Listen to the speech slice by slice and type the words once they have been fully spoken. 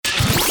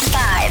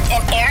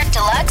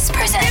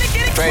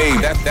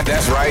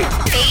That's right.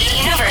 Fade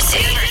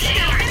University.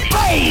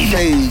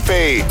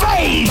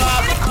 Fade.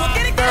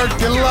 Nerd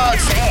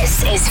Deluxe.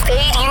 This is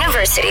Fade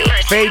University.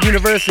 Fade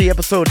University,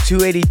 episode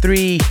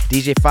 283.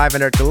 DJ 5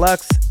 and Nerd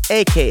Deluxe,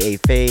 aka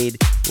Fade.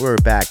 We're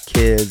back,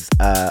 kids.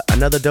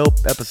 Another dope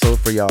episode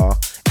for y'all.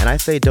 And I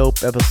say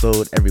dope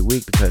episode every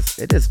week because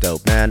it is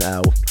dope, man.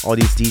 All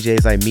these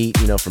DJs I meet,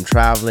 from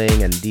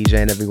traveling and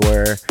DJing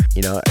everywhere,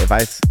 if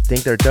I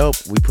think they're dope,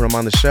 we put them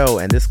on the show.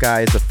 And this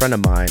guy is a friend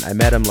of mine. I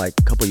met him like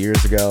a couple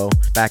years ago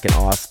back in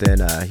Austin.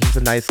 He's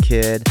a nice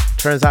kid.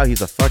 Turns out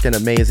he's a fucking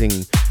amazing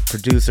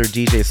producer,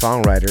 DJ,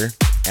 songwriter.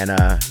 And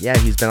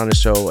he's been on the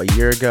show a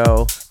year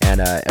ago. And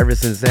ever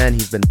since then,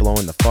 he's been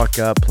blowing the fuck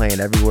up, playing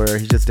everywhere.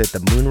 He just did the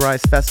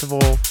Moonrise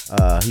Festival.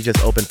 He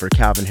just opened for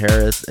Calvin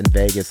Harris in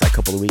Vegas a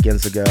couple of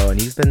weekends ago. And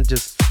he's been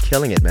just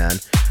killing it, man.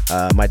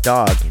 My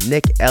dog,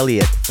 Nick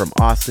Elliott from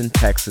Austin,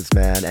 Texas,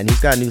 man. And he's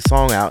got a new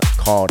song out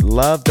called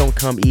Love Don't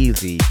Come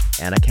Easy.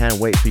 And I can't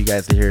wait for you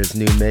guys to hear his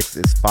new mix.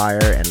 It's fire,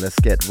 and let's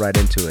get right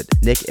into it.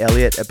 Nick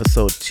Elliott,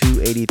 episode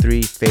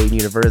 283, Fade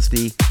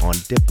University on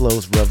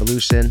Diplo's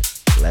Revolution.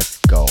 Let's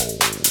go.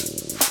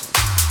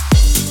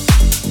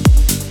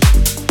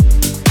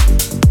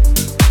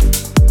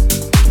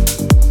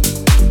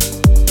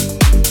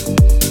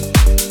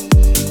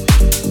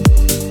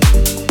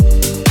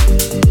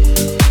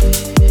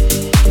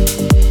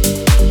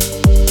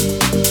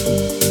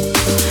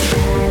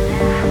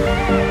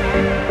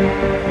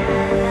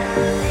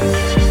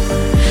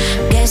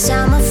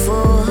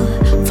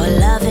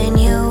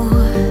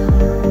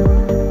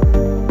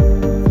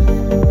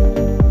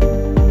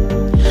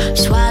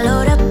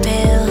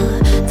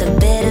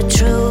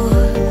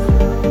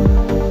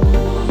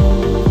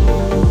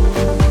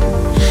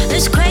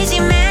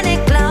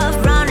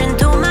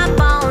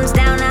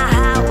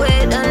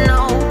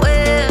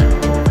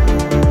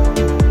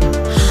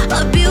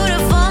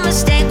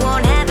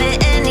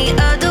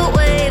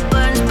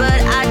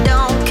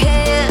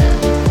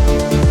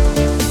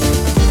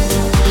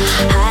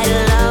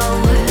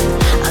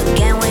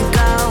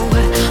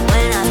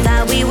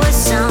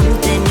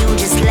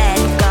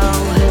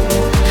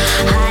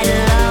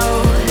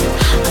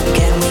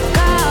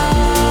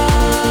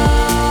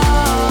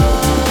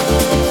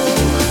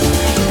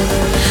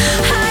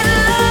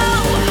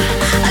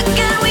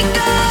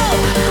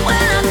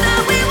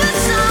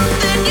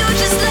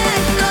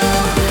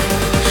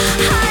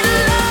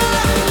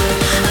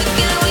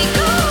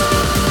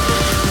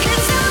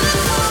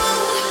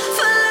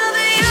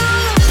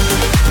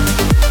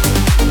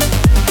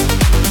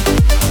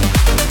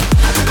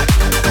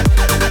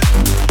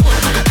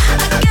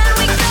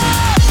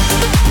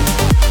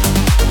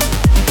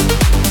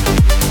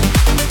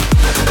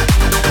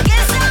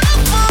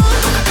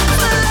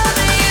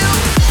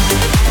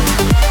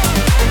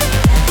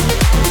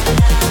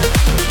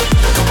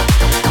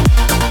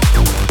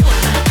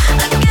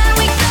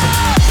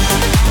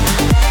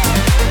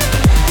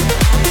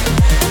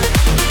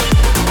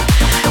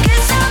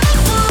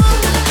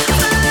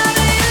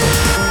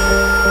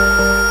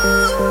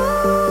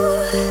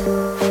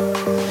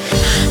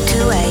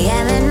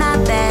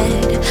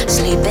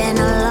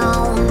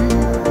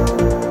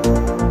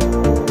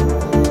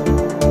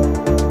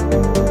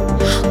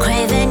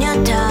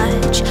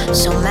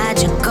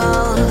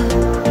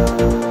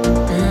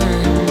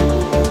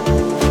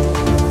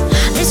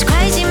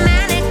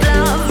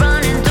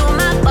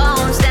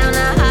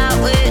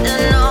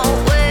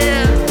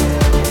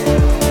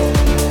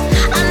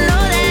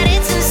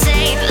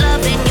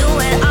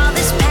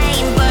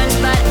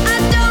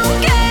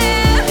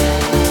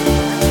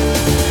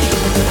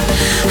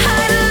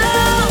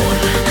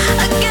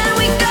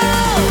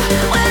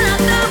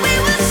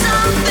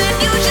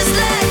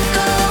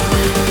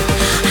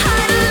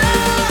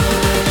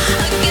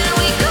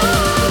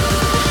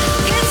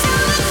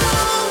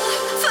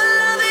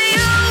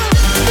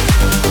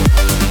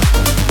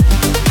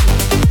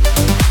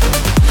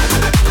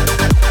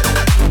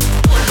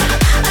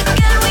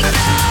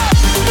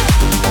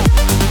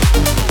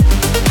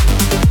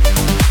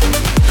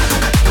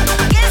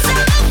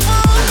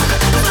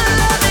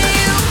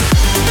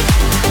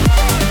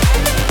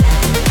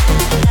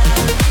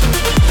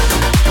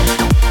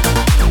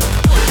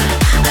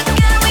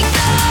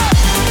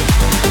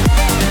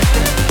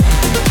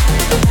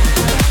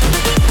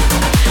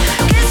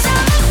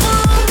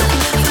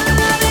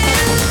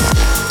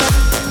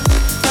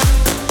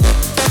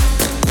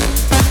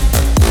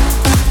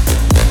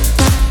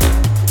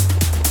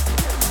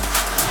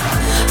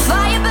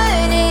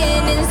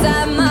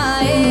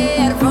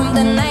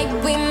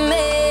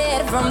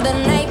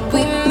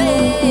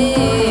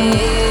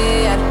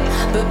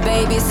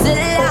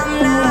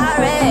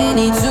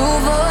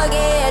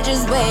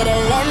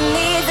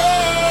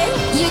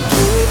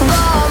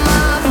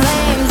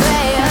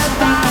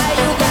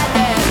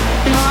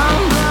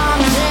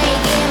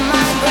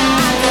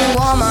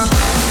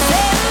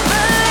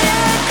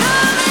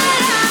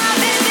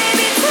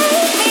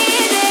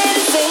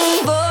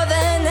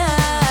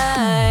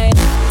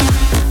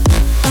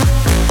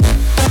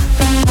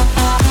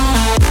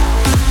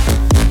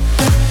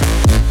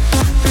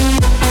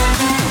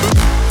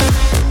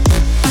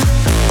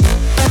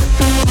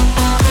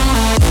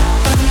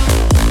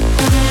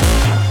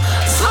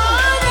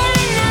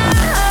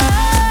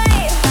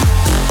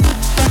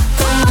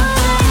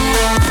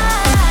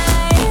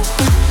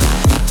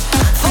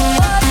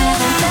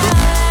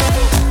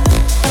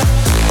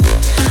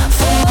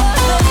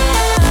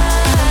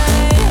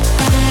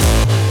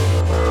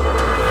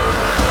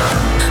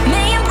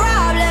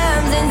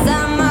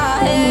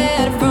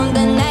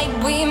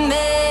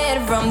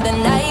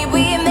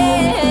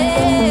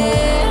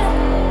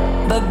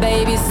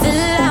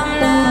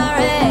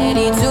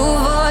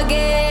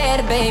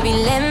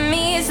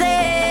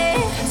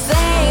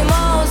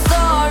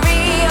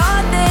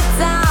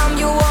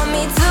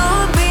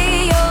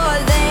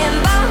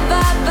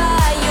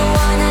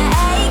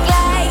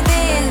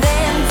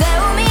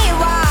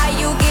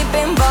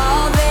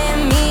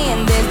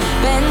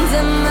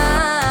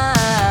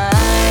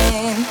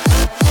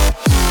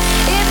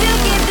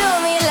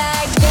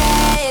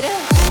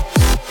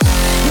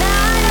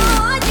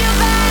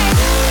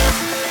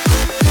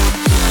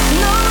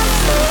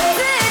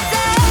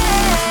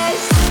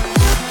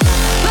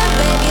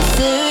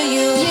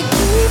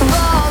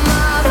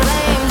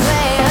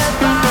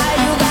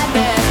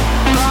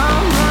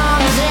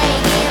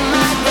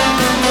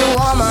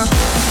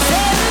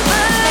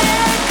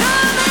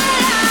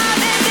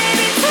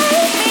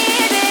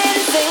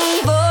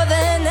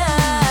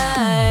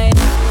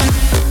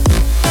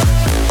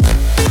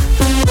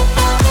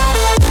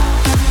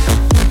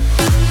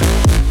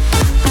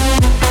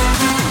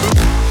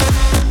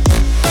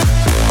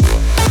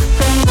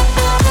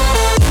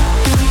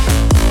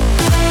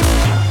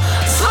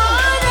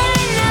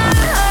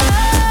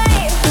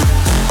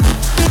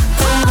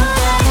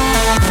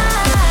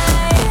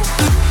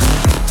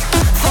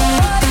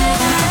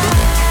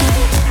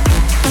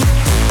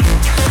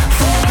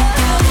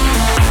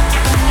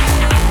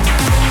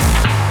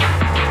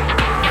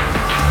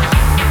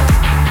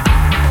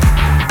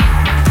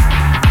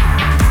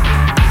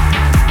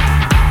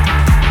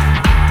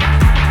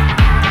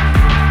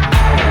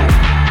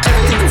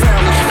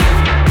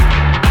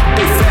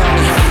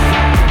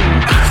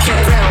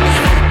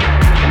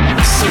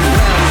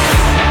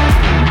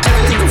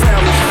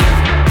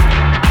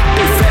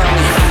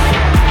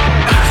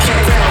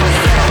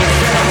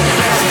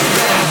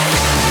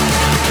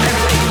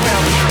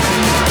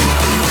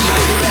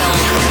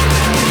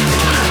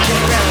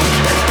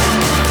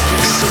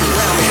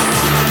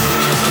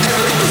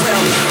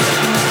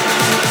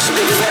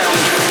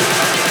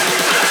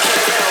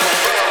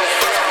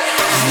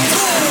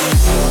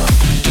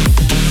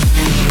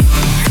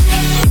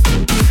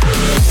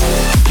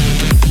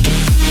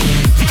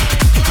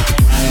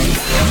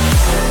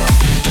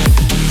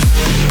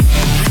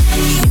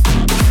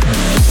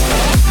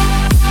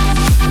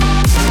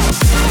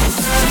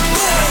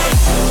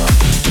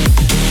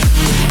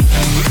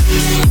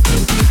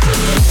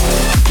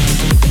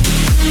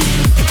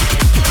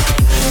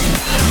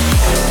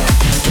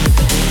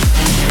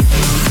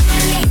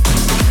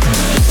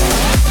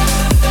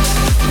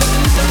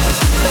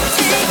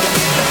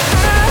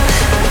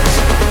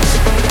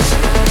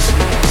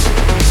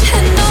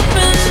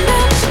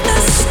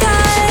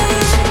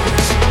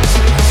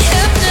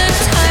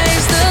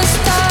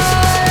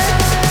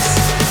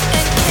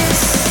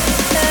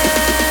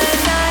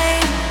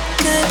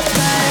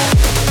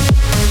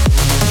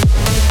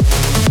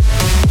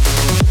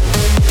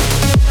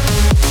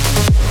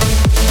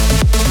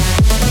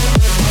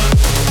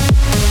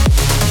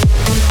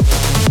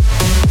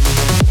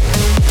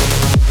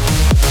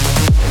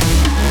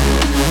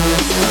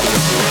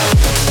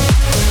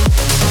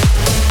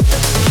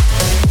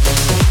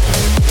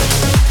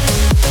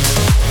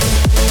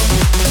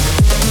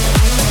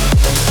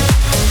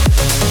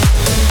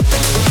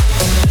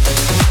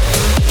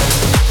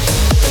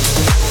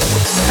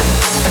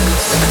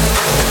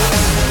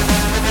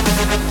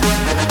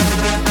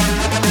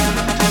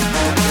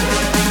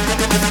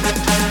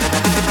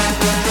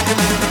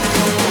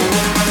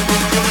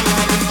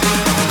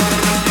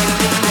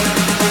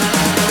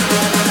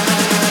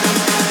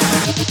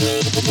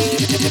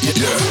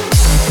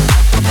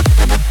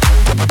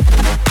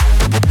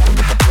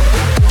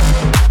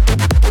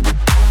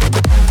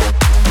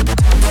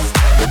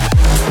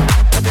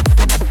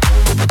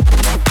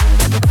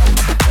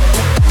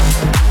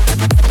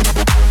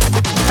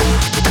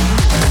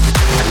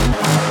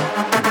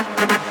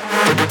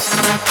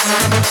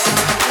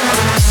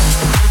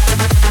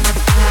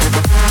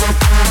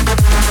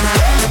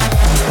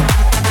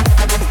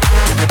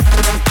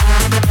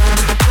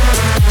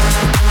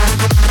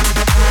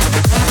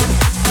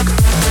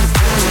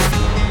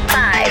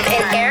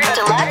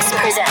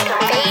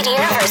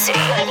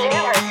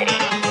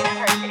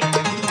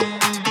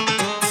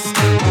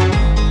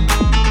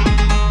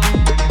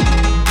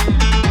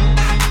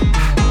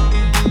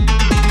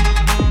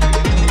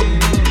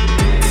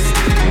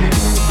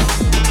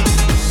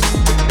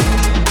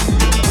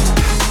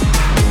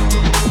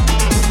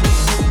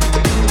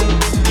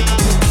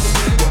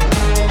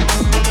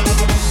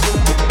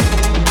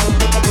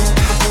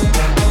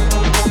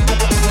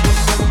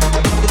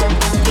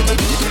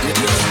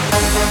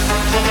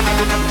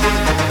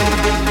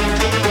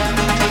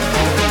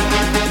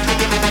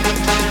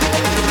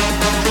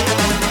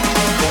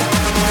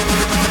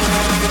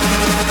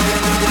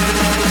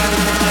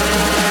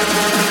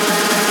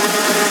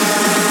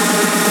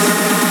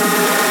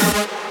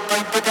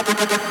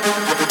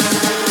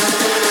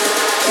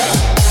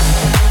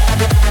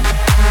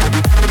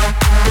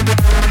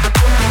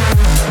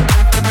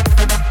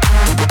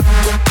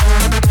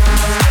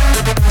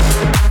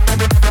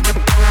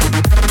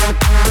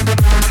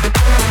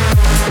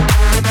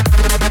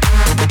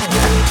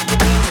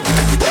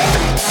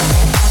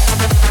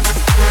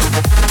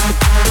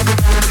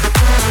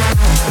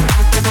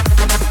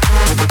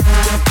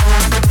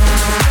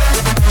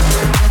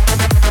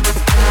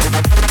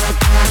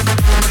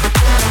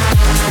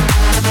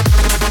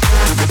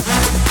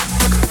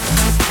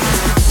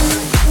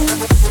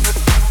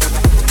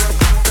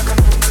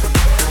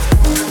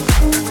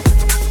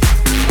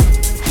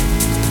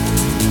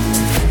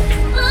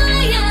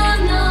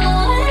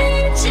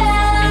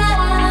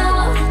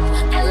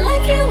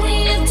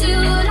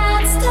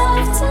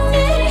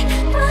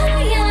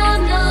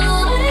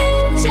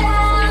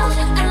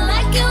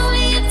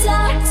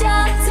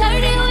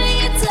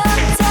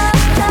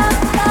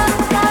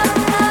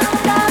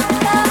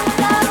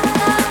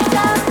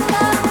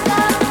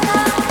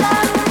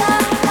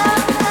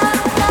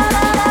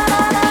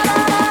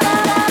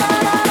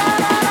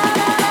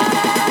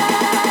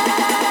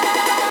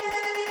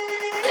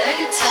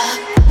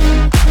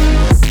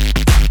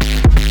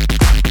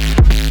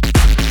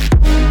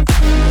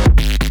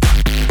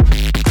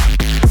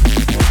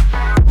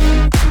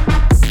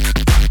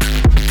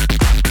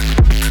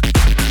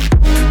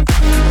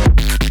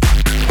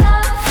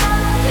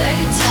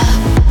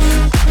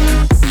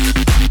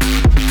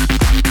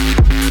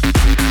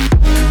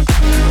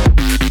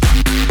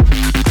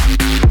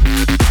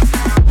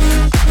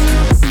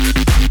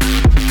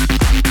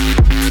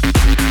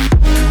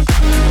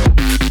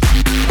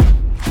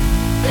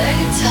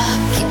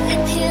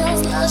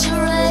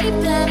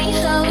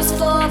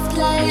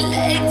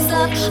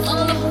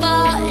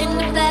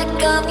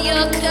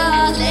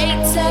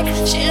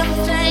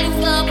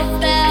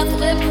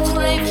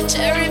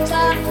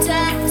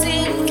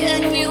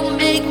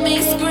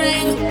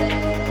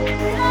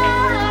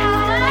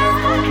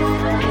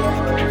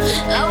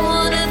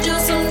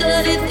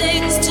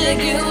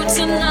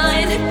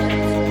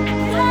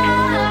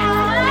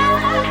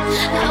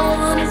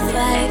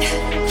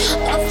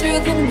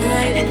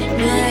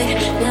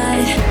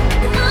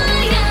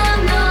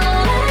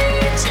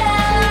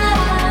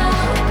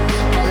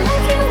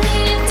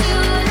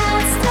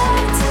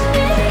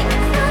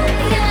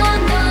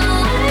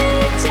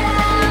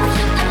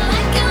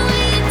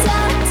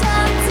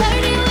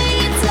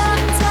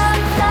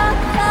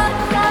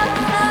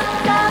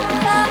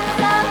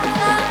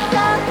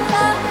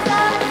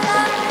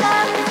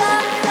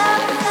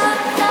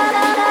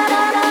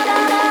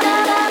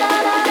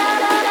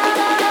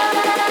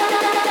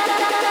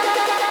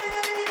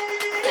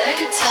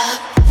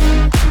 Top.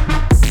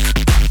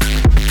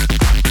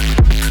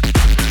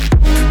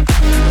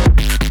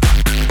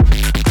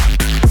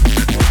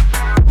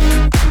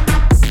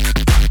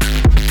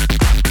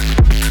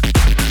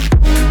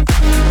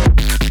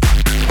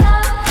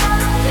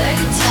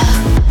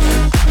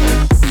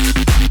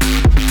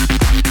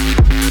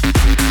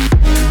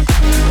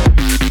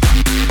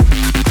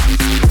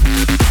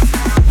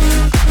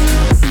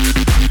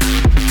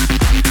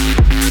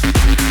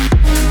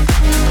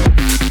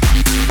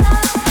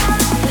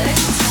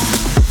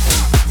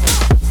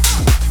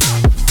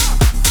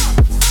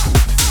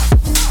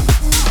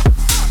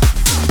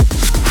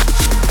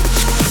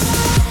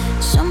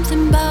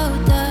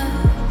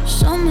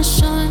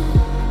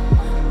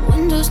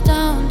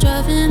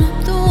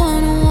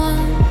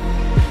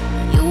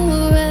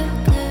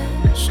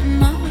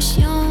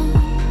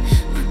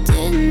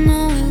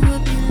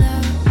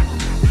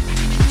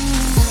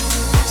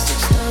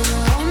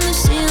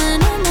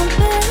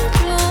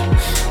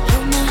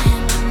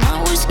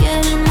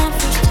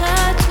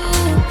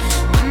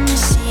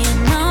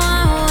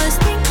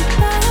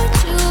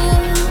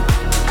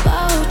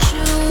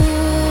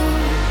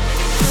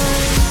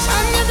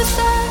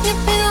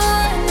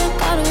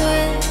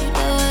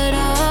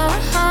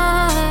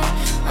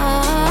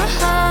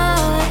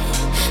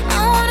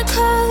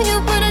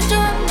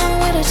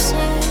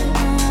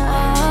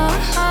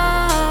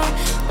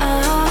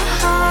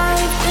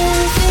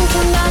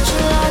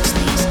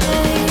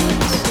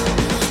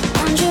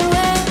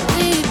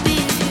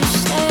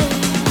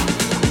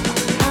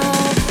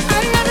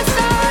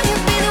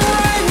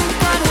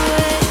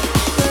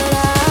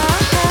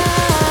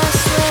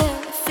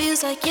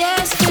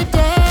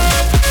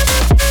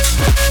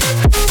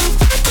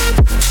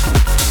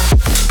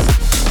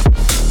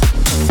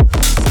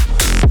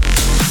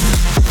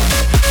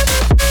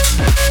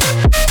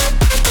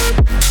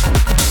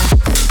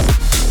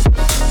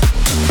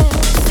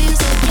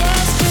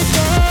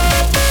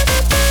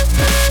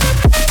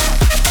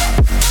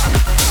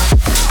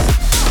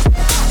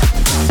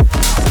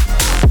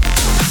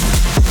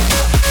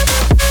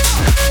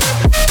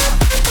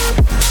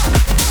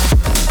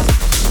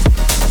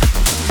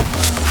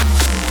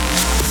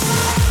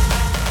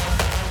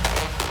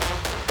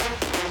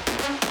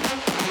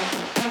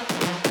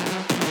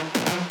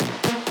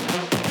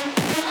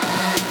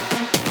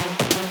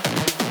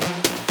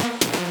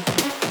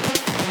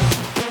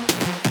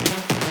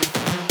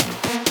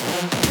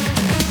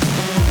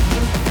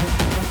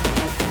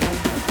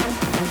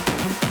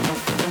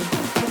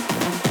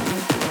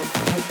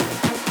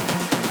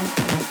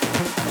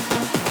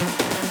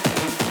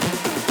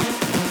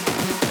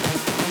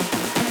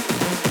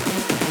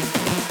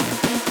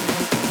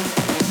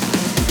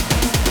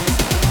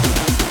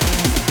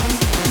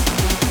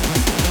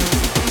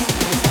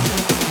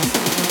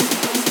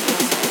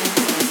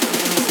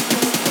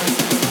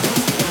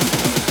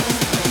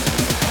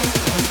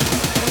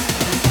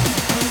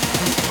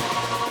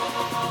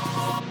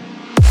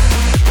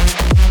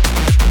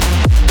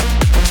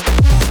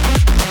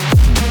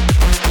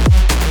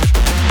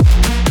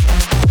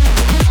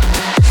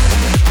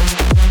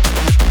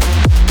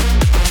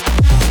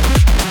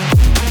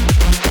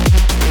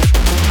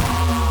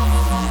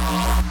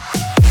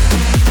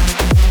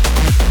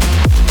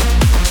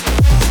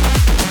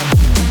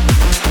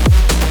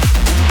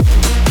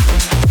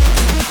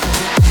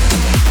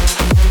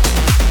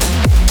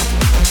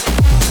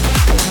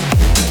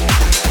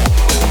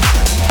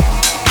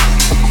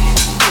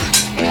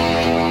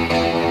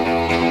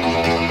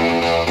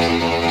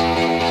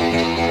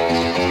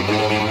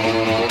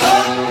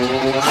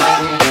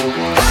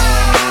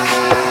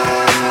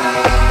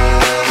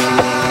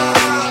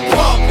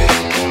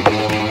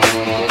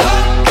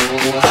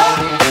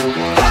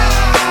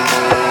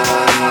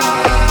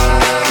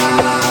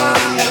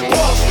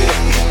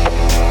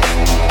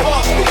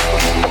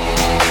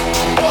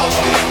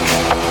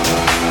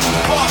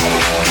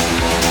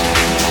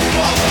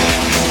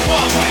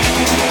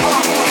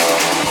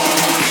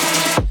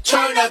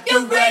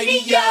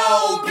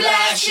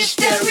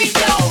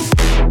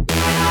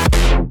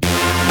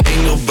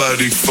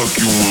 fuck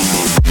you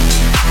woman.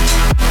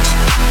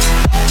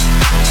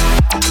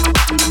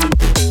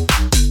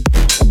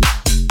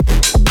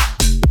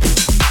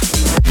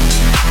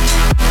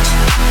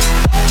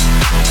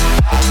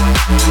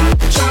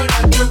 Turn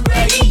up the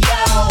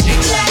radio.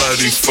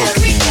 Nobody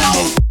fucking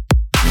woman.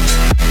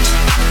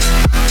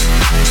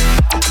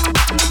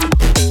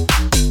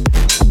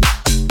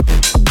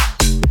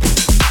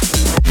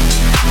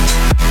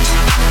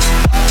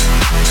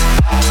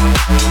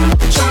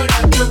 Turn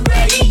up the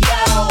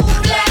radio.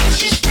 Flash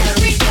your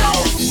stereo.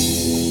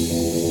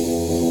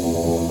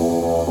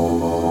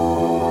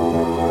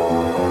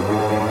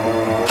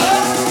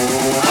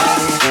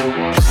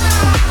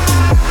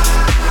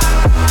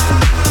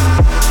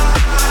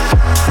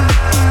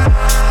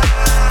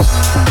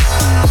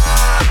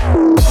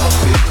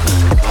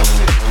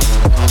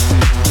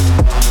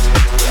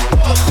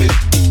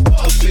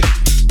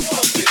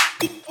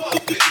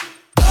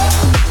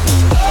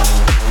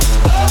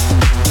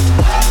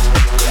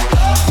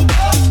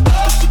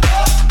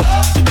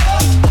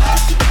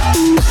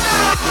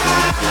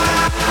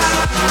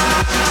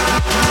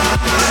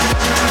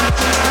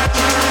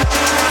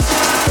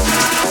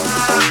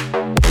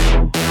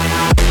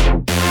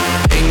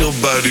 Ain't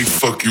nobody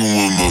fuck you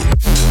woman.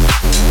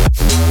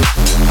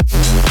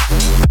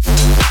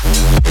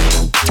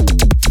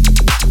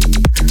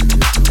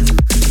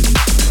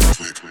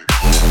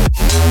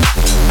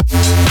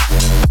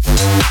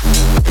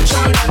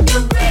 Turn up the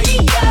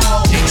radio.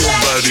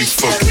 Nobody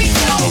fucking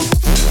woman.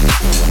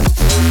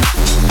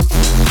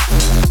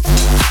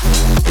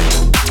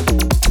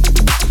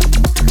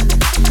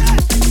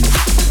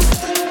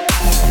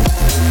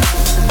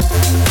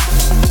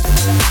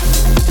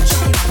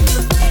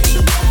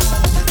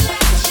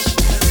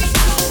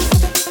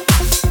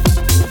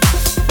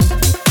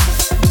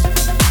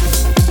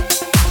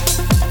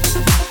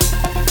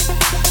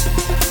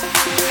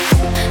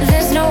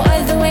 There's no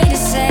other way to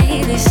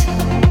say this.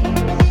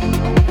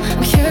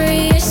 I'm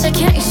curious, I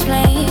can't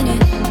explain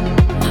it.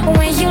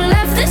 When you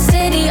left the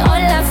city, all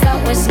I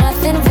felt was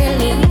nothing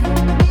really.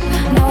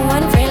 No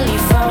one really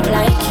felt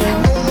like you.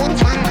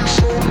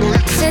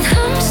 Said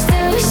I'm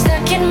still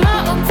stuck in my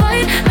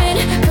apartment,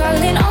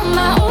 calling all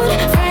my old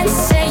friends,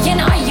 saying,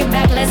 are you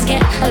back? Let's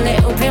get a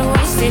little bit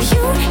wasted.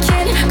 You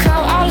can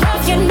call all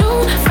of your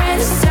new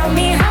friends. Tell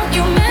me how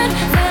you met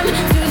them.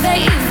 Do they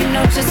even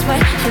know just what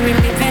you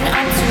really been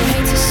up to?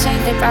 Hate to say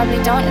they probably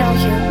don't know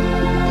you.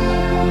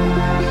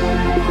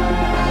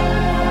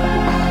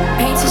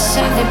 Hate to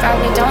say they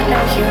probably don't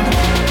know you.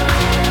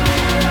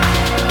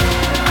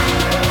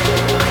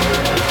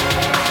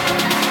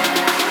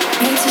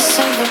 Hate to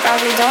say they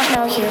probably don't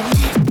know you.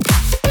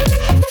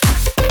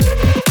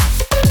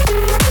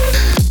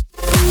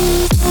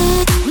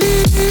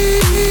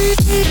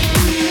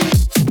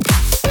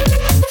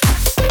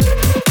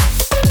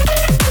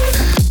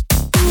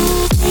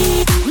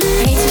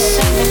 Hate to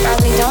say they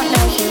probably don't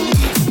know you.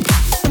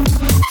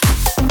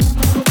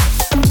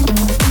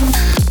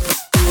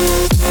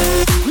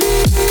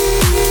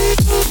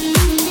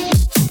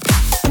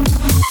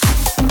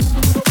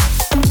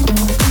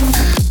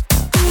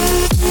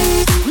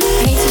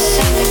 Hate to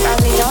say they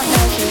probably don't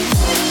know you.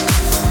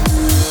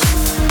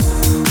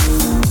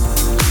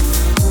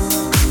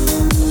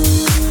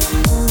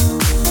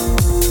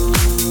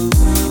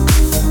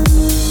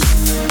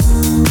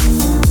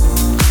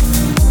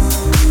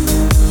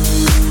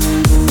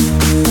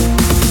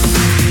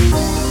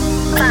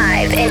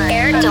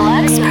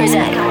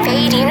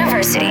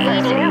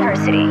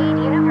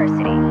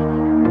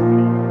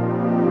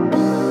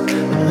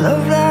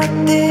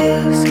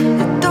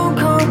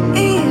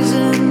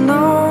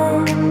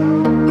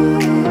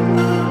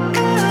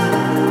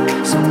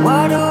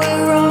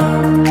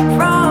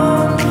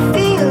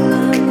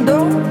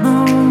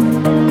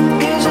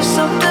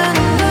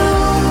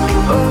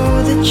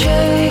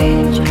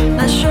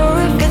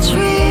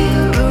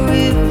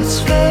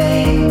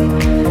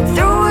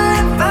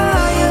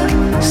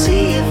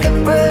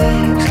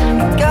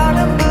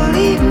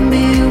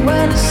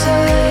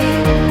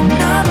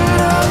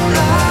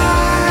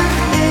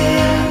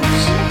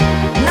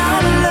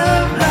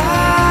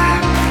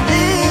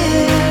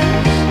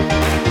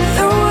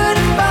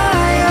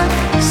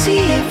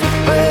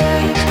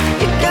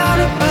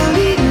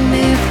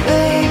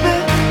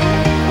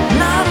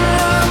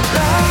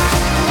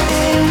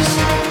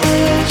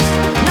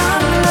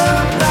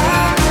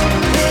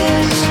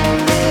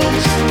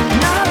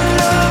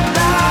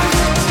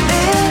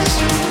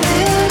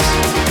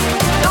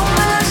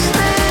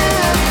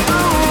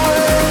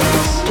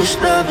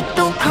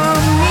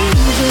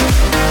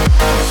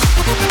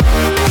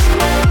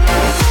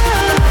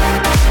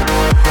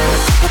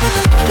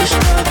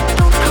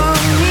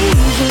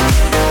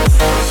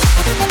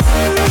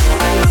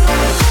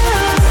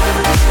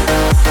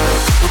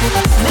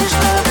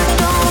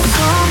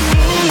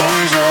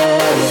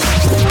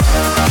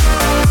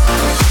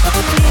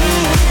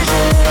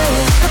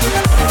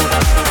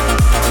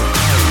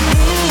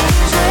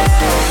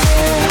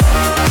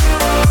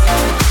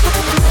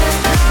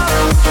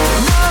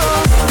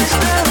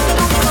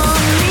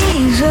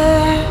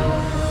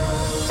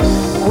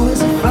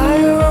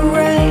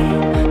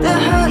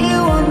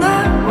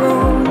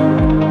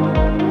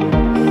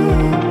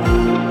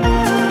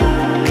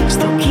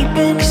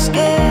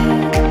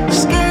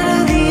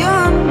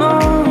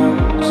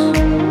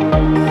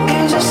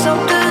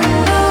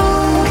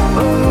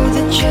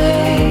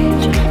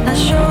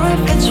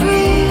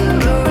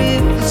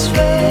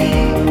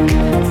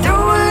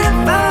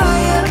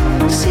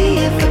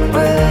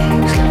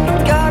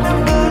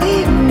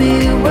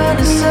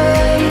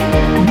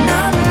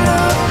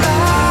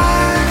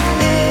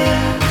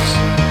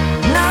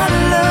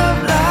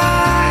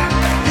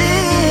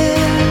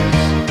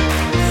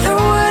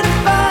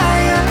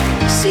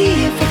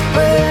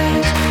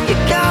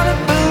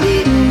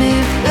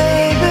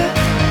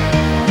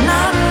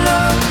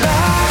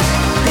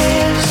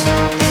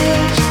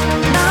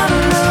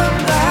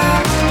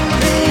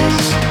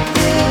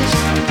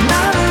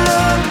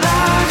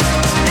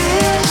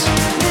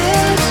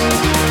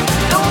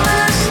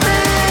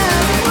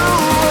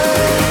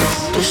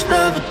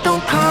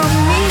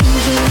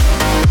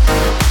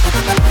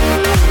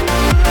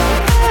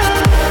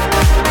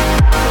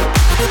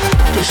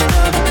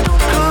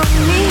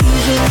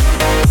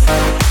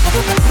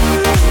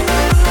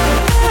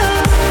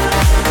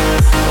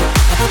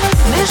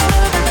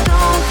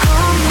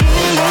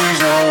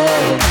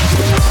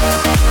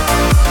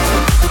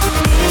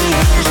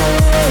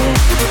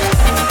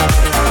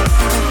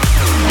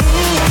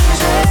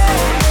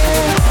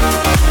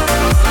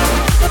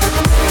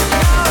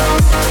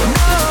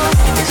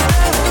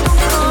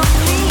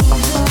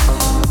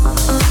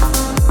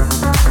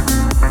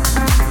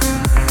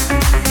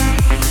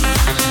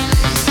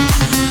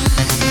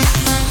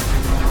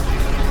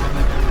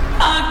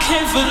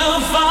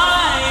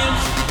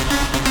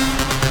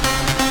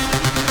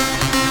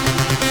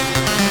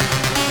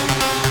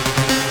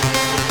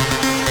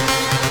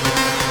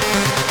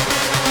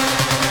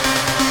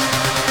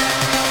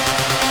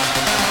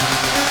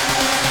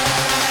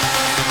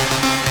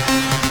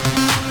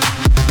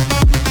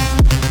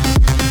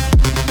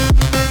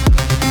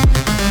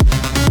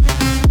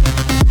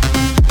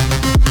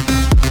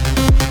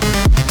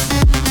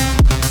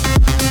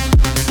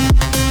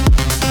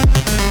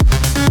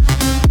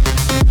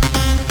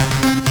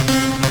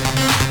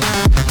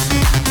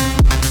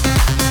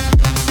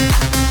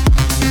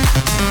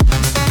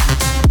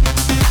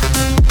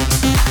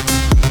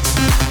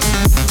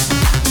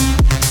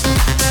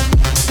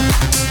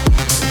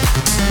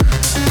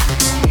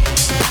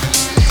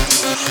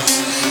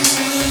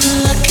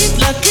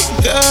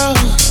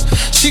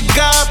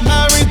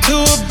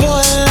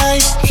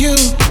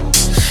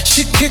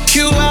 kick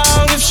you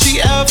out if she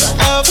ever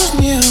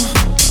knew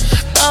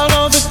about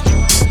all the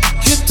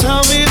you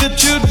tell me that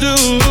you do.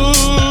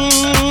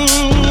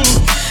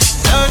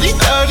 Dirty,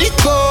 dirty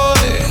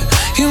boy,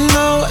 you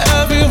know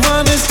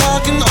everyone is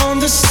talking on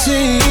the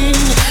scene.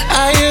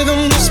 I hear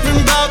them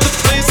whispering about the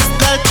places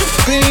that you've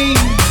been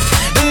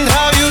and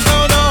how you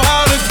don't know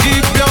how to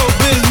keep your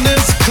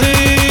business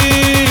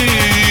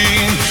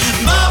clean.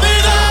 Bob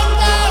it up,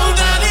 oh,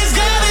 daddy's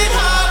getting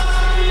hot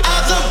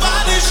at the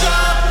body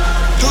shop,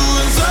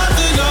 doing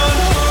something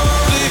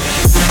unholy.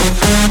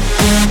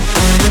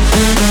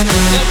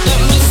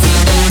 Let me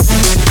see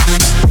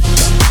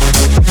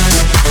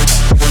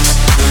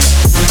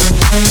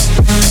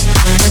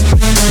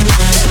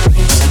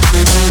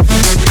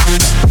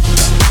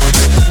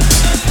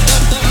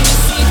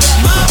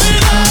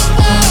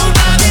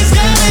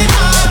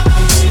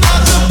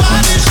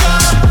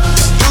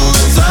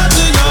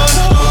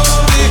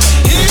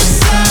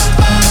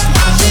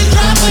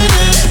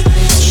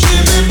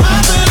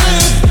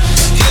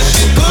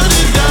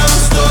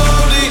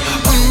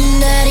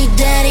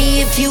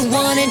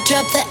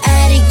drop the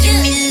attic, give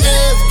me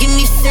love, give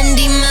me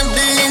Fendi, my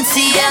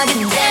Balenciaga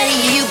daddy.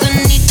 You gon'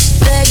 need to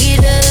bag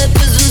it up,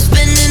 'cause I'm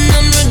spending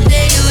on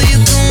Rodeo. You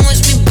can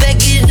watch me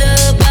back it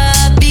up,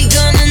 I'll be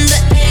gone in the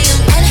AM.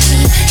 And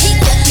he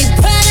got me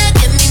Prada,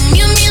 get me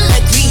Miu Miu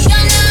like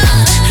Rihanna.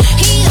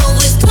 He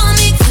always call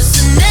me 'cause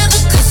I never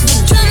cause no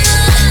drama.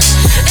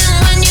 And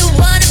when you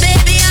want it,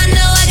 baby, I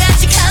know I got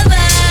you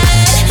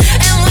covered.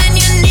 And when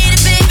you need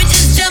it, baby,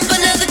 just jump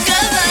under the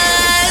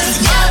covers.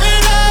 Bob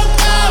it up,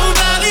 oh,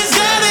 daddy's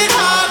getting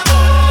hot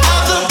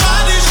at the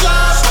body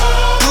shop,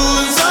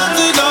 doing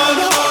something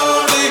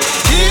unholy.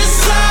 He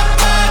sat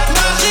back,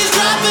 now she's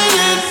dropping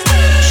it.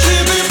 She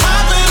be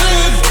popping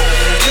it,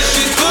 yeah,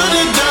 she put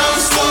it down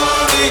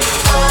slowly.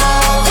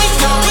 Oh, we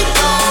go,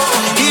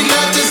 he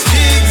left his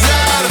kids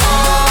at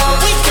home.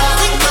 We go,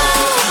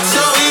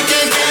 so he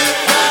can get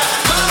back.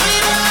 Bob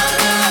it up,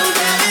 oh,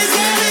 daddy's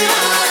getting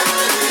hot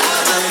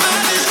at the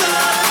body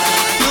shop,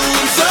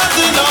 doing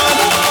something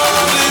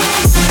unholy.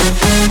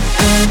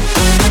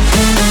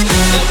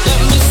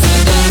 Let me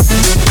see that.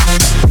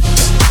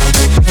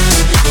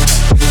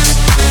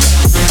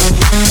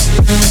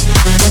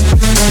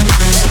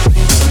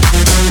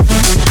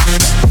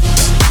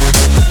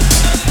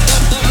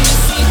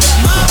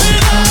 Bob it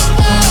up,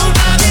 oh,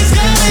 daddy's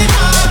getting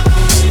hot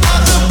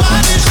at the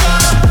body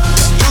shop,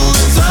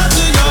 doing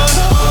something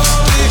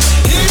unholy.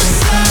 He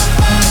sat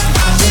back,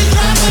 now she's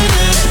dropping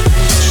it.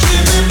 She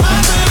be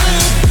popping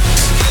it,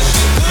 yeah,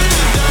 she put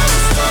it down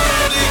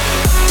slowly.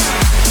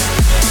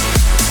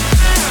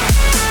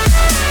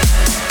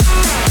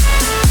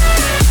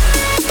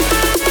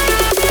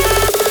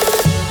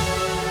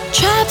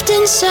 Trapped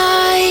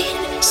inside,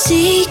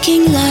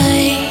 seeking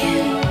light.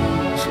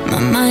 My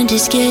mind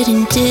is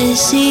getting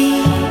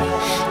dizzy.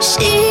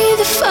 See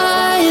the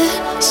fire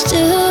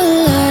still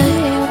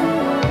alive,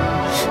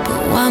 but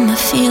why am I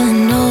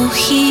feeling no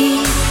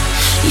heat?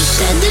 You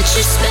said that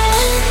you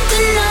spent the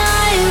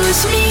night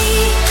with me,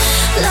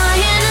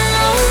 lying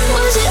alone.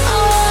 Was it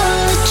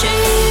all a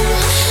dream?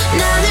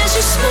 Now there's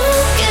just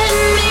smoke and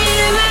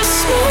mirrors,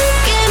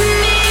 smoke and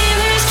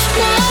mirrors.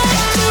 What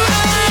do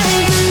I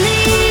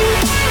believe?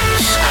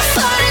 I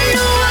thought I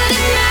knew what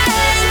it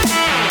meant.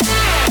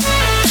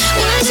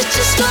 Was it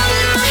just all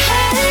in my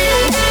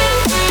head?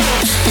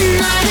 And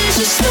now there's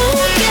just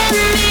smoke and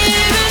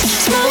mirrors,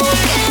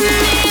 smoke and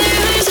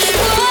mirrors.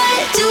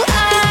 What do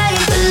I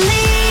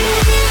believe?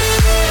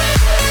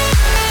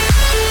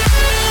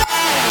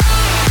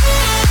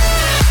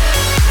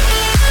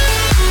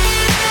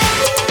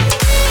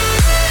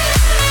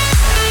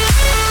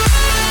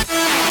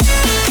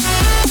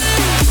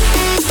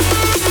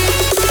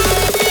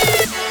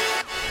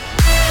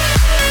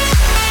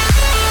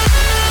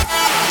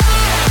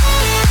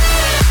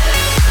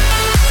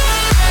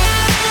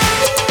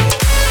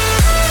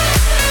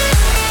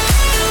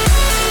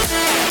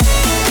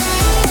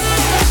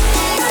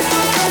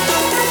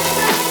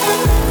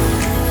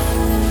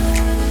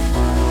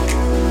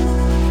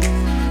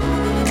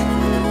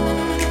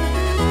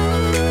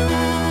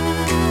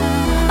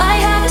 I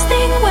have this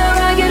thing where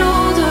I get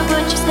older,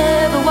 but just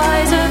never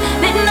wiser.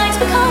 Midnights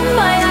become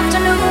my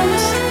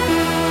afternoons.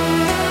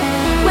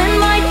 When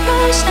light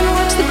rushed and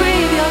works the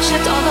graveyard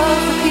shift all of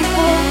the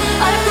people,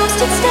 I've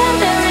ghosted stand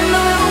there in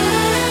the room.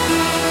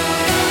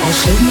 I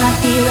should not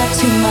be left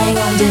to my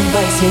own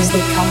devices.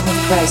 They come with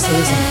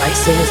prices and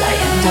vices. I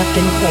end up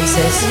in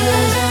crisis.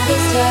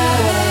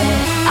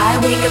 I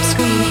wake up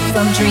screaming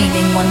from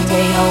dreaming. One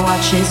day I'll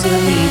watch as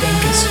you're leaving,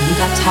 'cause you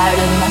got tired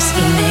of my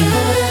scheming.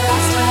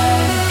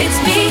 It's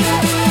me,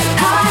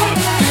 hi,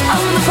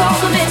 I'm the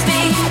problem, it's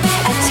me.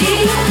 At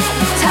tea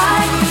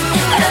time,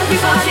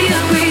 everybody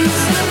agrees.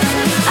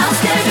 I'll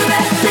stare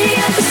directly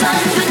at the sun,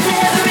 but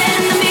never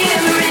in the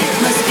mirror. It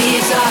must be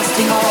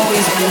exhausting,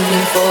 always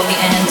rooting for the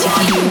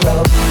anti-hero.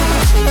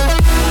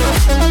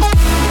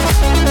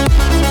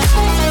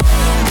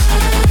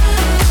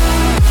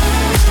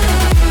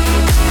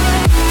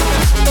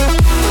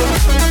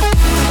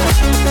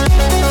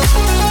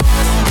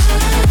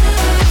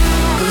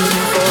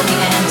 Rooting for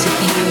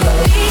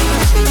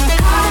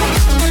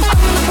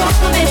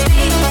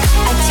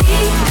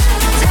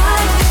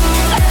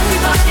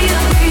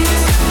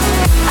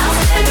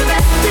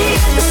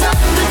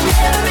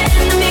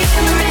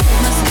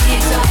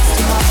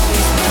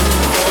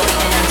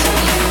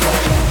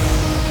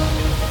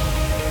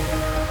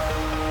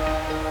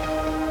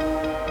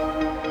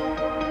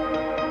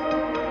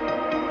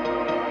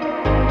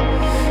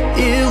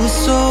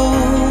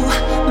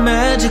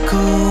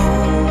miracle.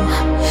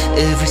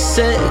 Every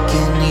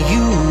second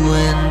you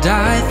and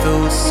I,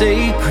 those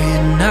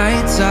sacred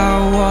nights,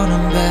 I want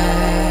 'em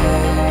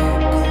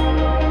back.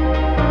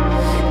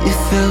 It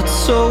felt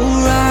so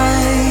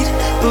right,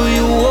 but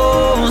your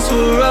walls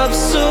were up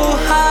so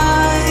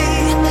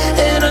high,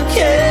 and I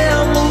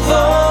can't move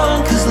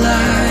on, 'cause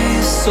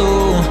life's so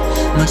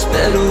much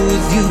better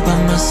with you by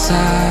my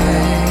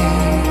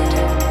side.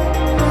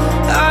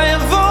 I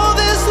have all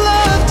this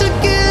love to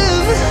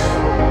give,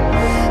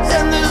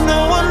 and there's no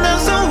one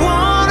else I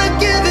wanna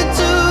give it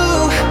to.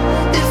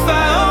 If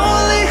I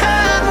only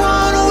had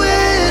one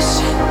wish,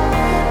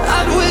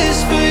 I'd wish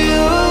for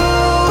you.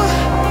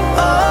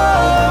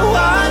 Oh,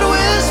 I'd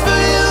wish for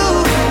you.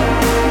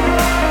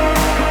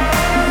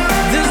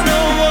 There's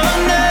no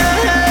one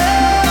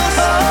else.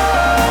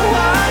 Oh,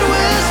 I'd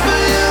wish for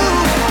you.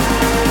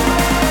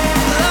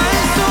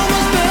 Life's so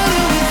much better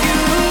with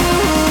you.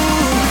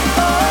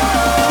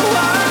 Oh,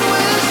 I'd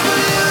wish for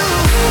you.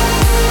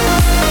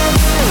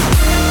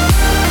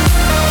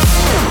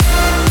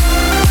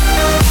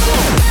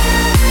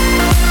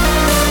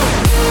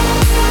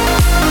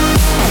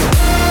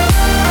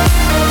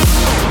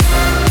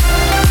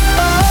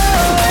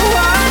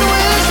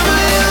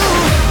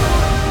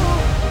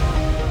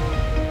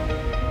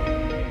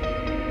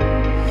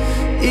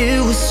 It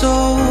was so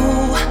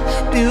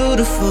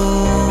beautiful,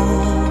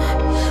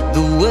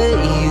 the way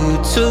you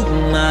took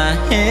my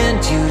hand.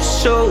 You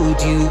showed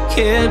you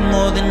cared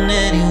more than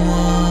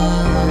anyone.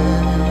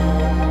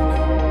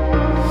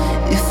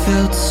 It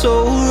felt so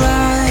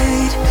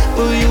right,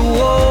 but your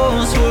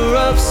walls were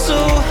up so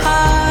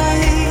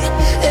high,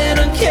 and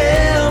I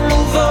can't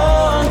move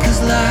on, 'cause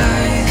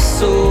life's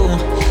so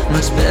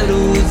much better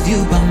with you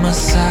by my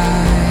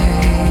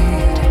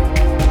side.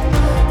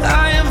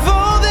 I have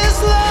all this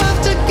love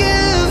to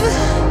give,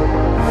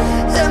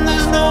 and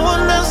there's no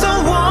one else I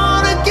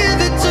wanna give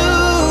it to.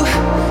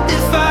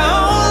 If I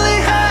only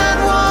had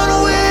one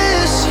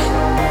wish,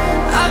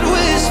 I'd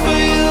wish for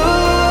you.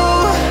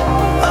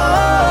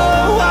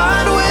 Oh,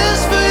 I'd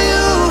wish for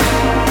you.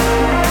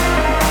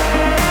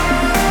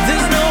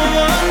 There's no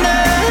one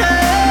else.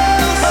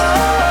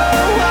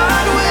 Oh,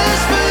 I'd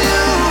wish for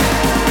you.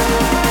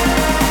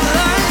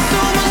 Life's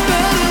so much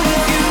better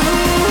with you.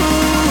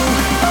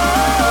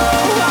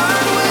 Oh,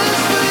 I'd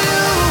wish for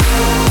you.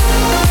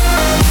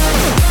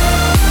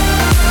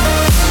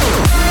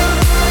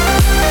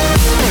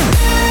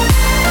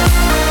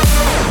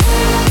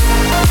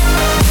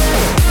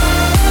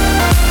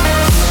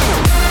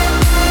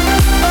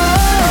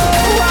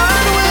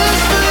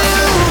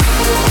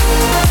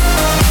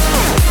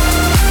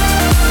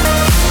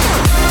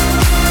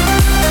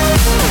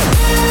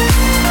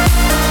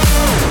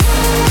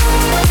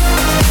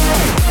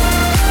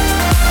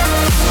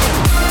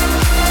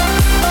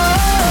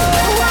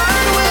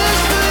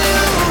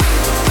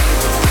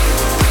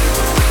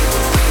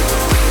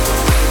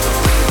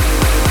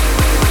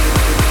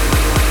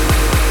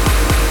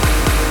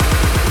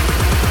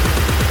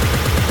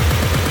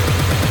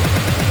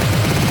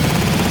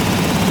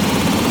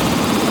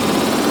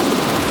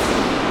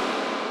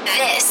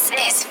 This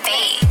is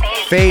Fade.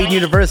 Fade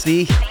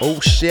University. Oh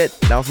shit,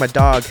 that was my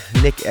dog,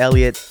 Nick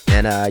Elliott.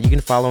 And you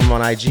can follow him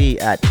on IG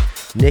at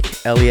Nick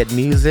Elliott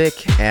Music.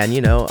 And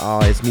you know,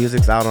 all his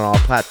music's out on all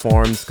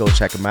platforms. Go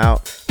check him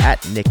out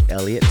at Nick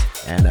Elliott.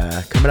 And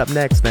coming up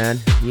next,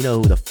 man, you know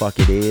who the fuck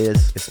it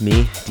is. It's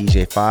me,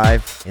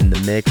 DJ5, in the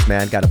mix,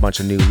 man. Got a bunch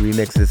of new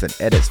remixes and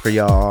edits for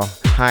y'all.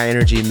 High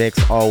energy mix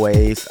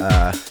always.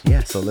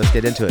 Yeah, so let's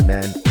get into it,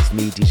 man. It's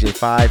me,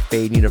 DJ5,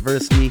 Fade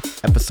University,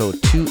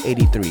 episode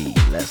 283.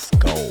 Let's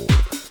go.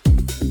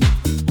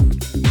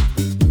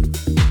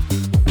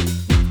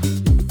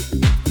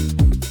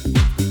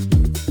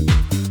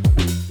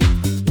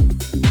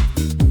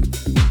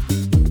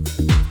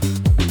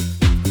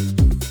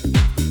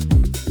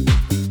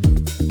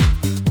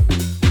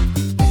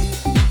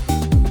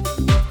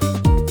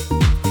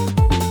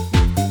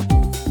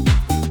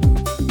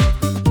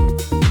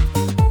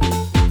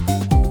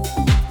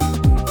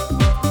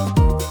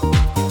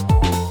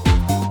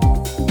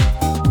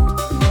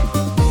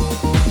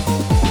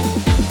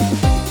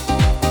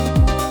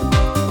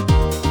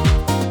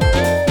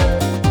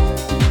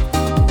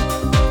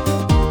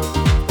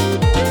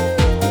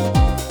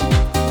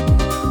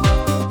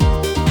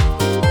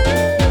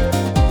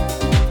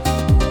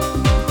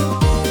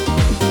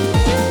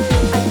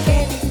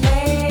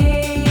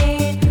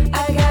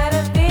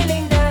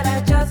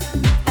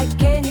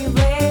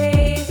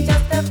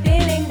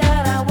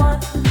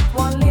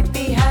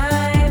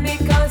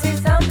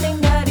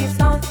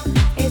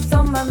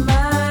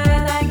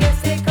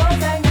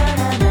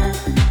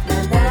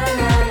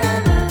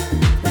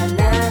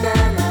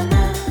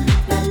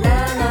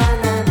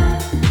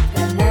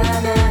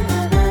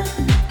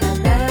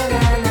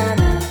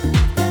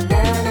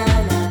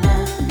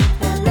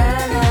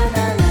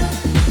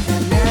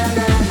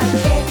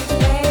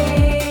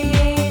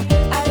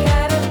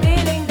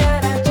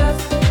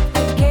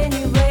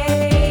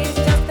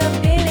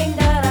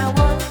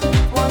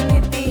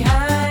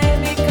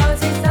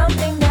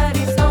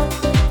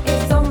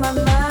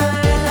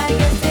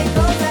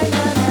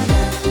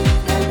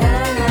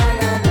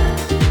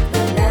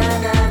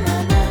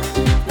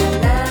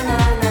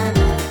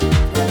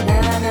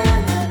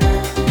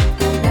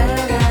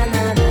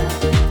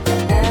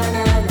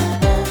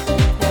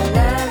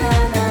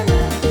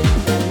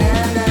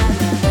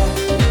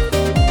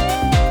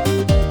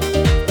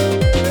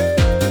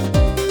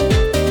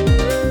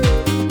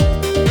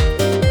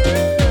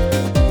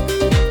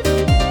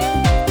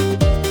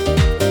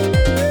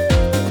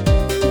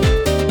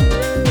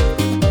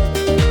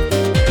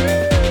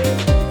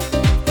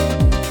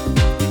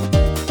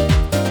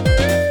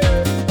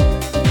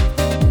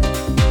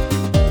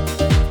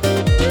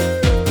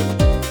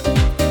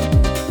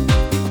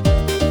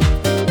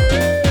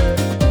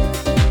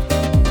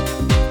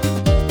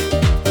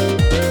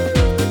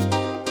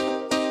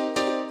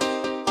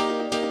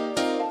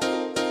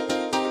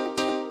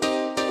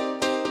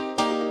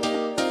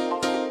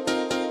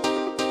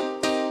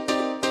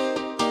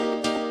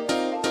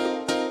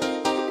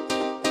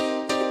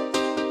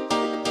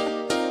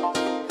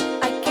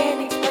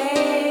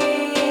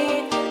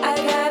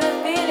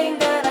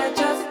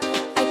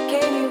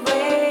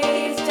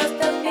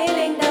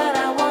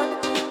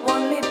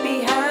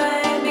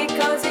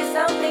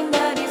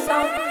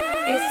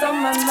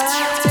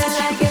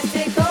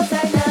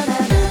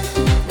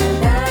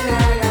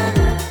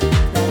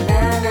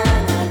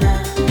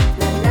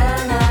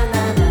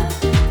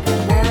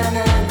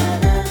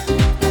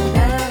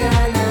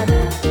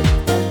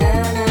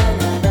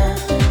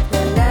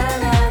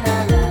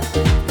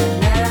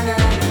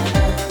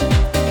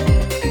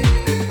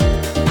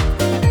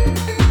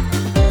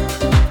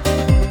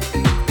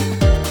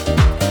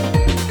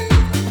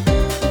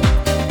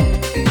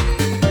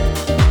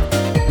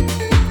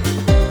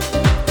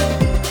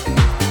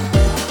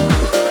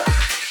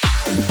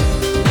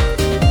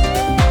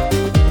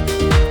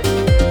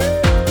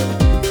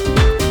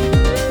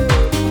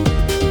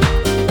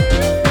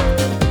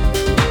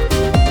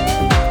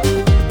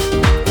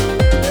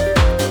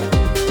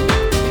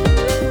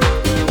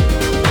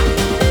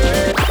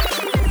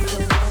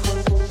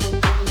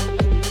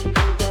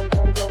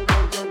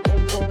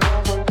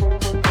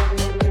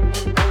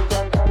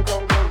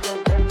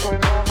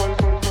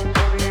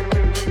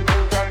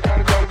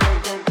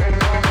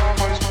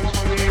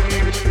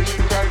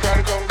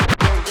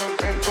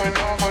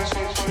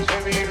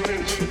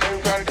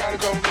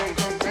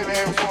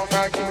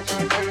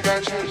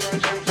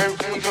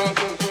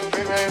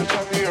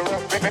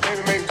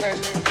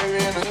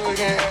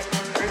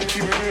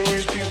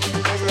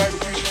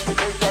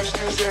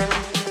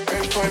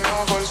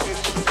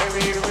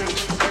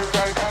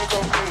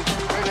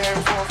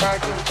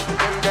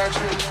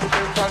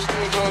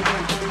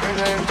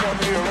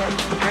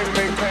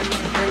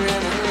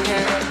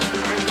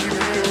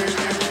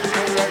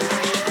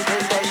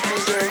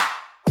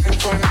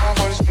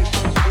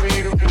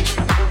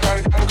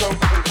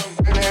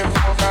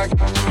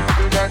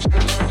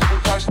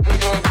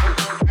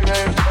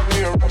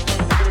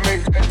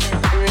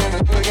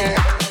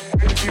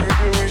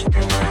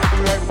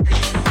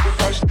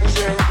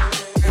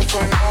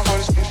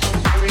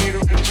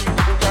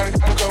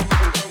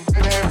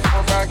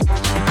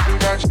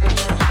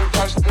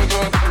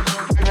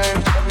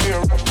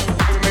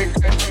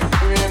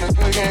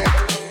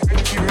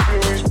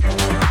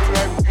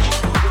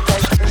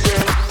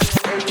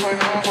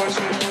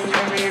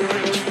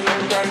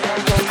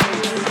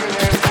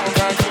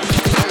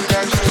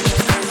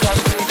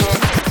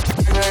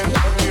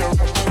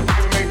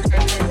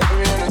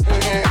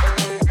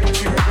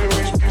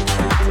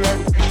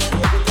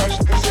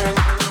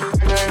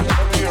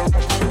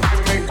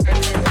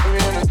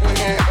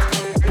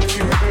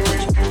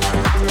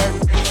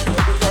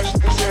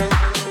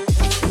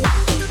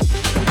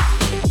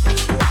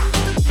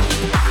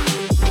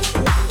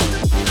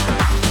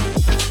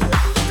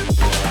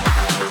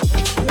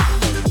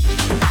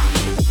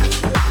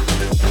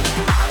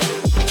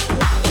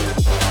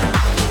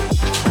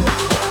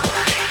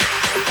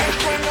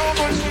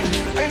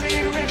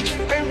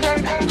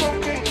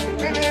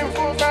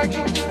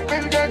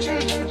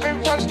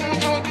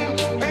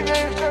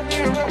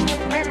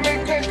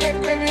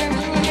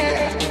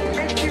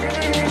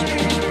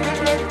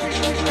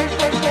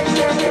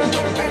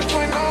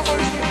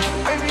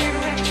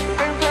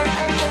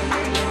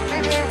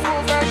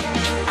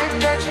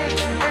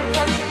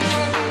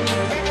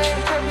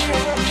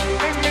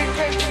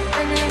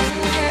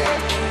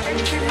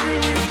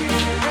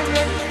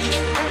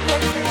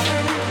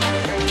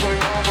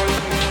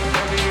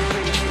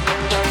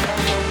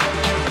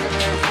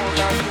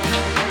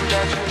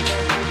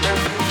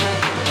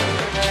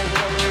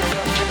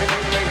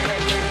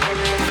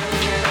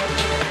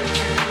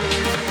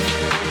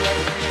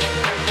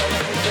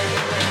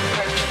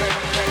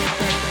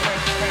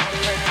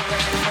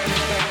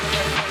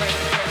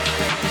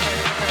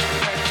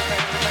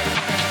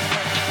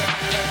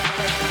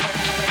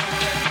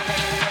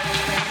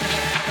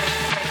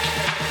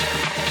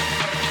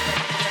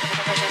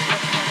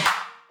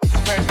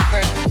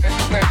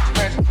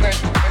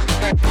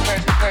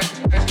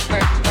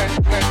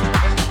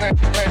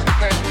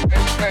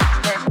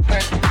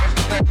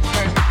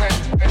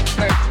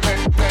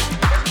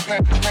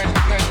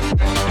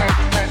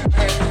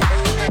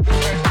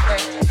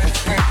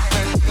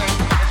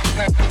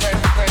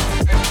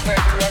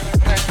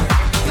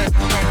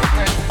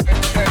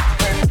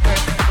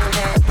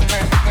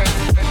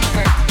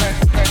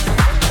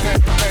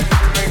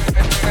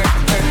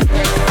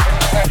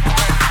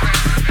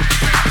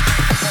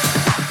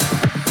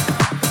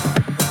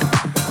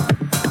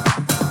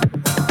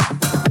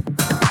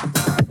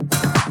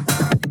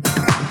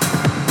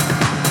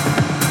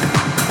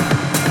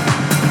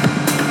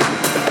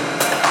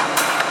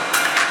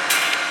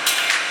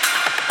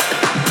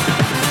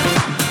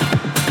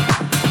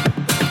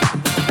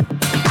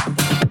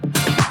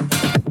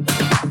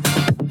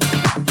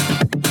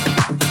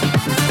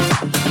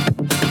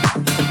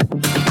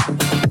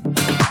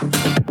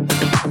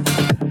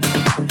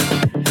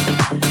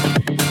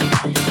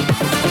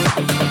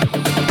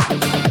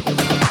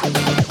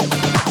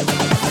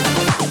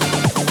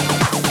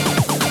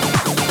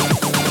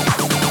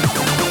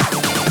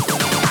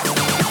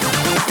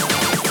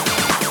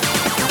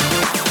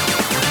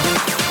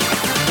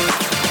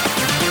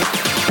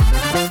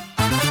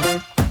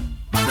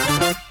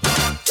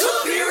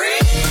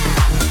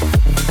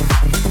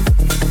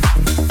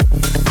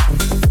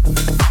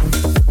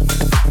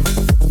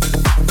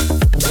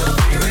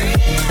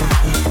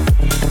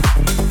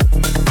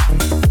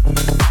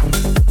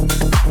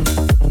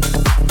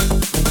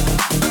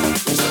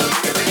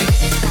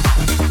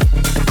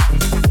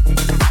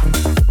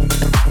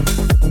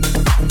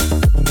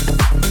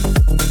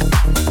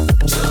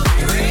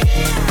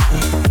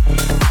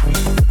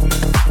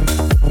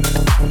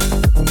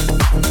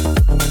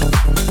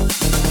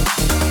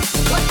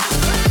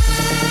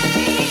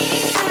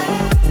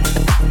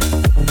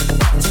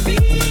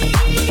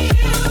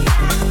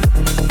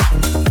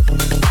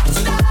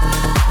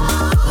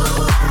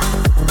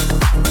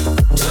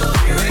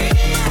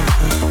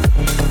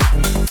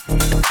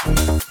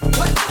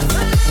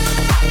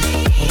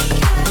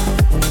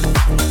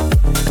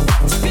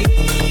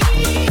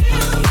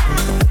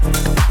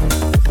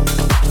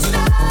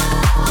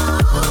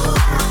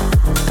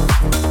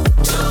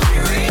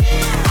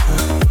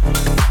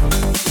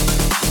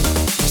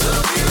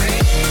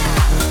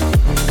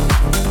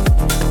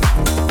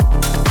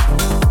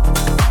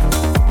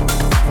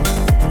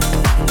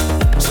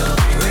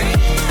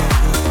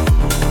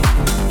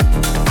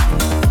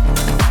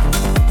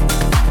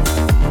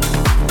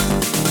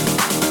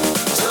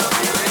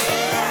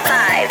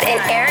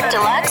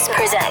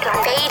 present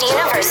Fade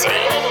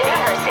University.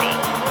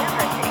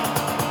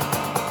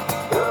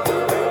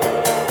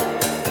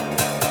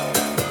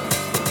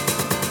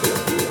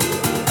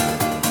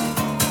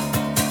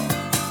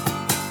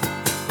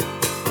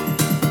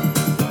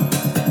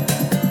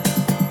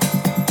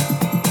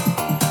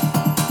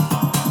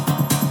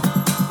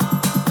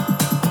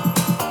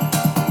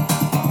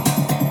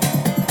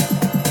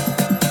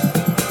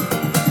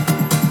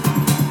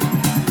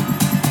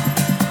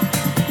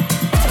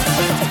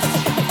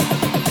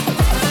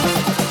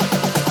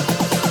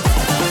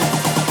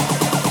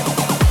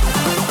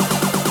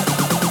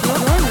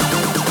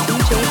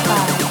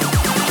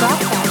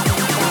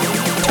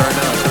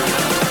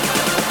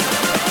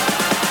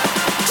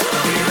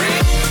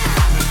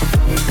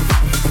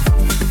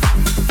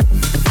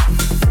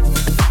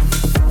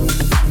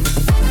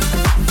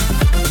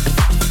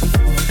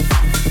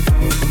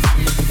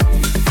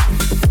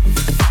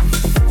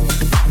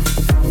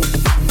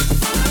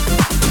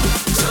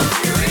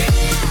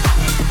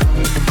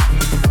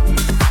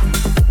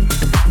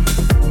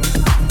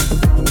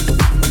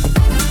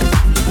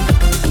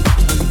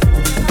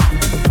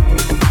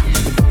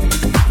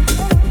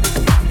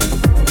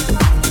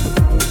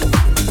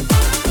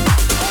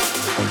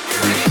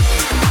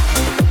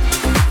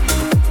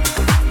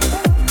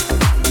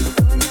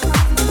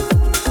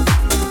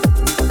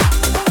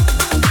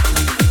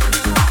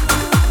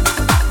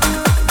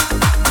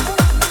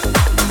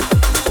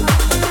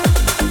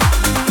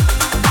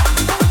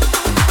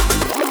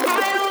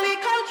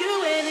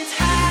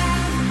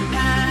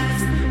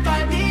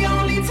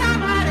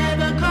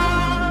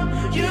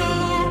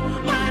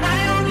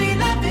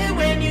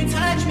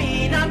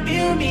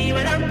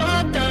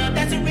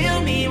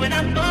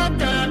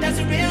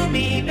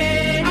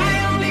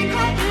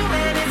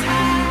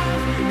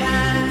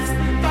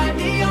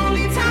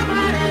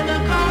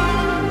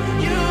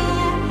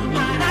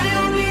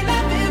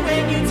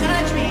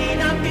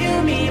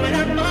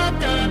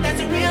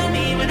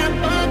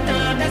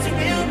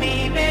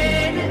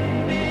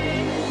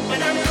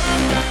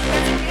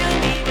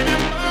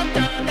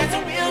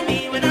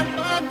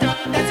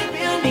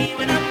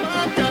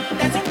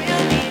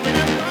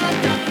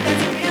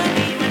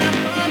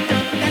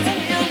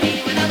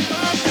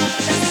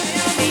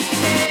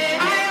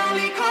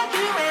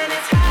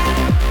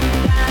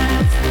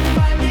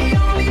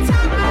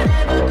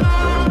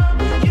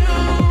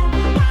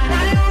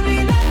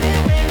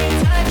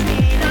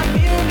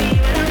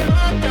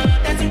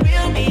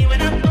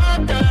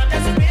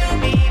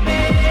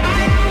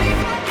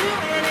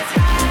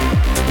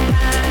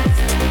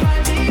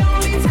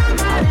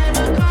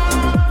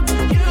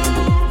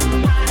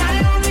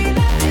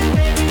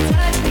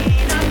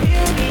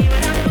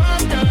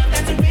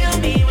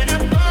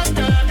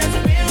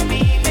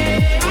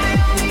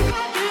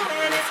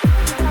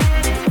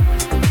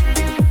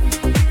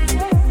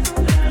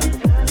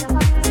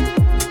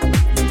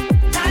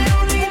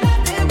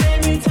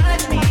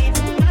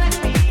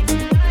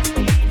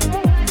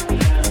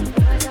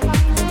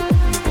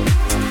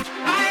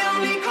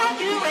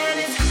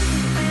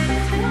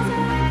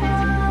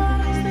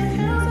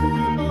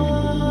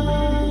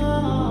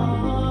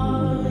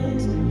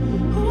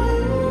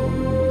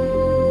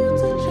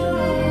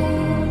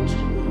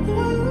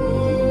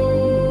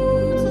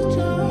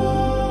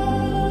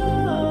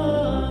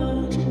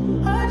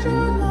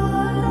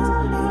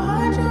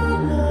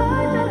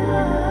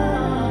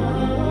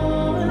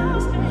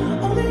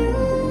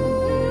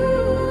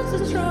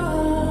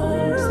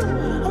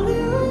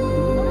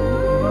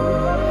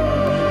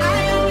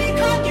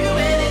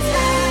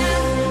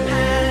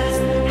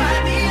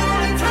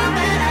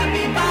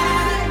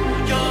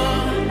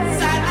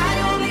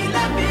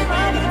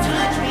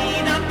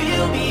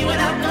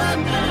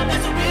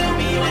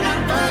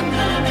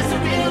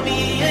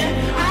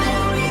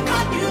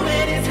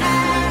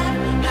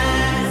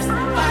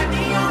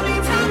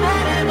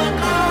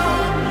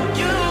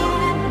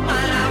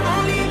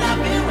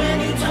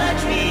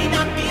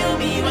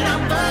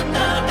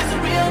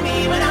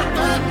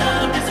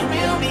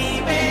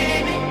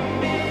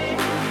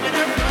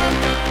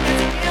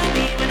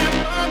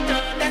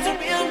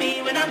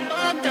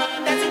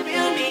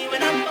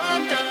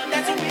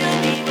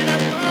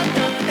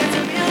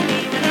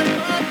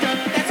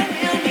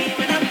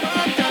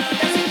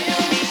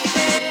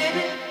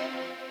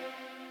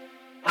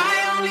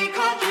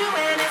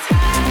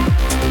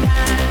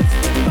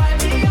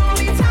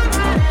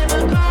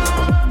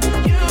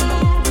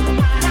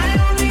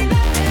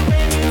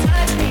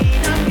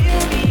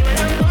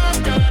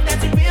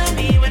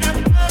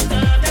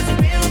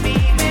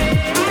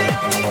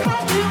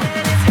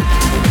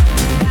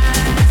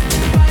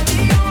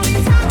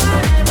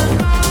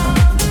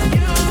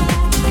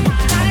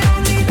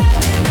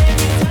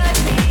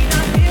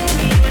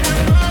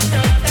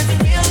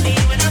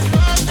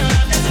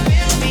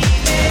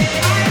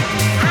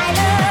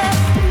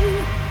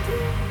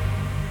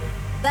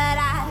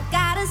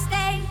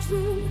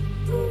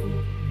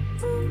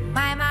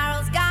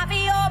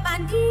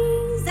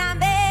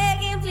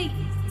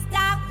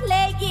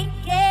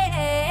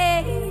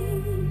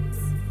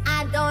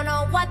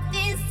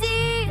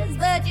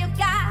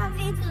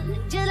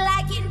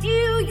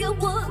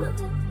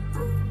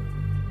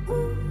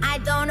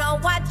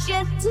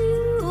 you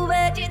do,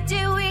 but you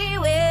do it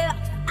well.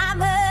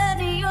 I'm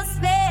under your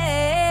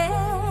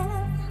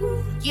spell.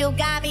 You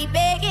got me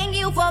begging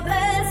you for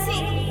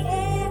mercy.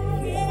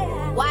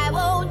 Why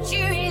won't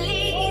you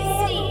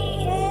release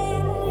me?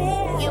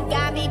 You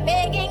got me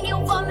begging you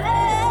for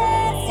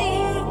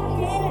mercy.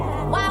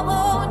 Why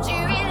won't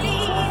you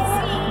release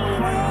me?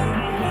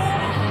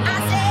 I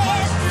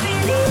said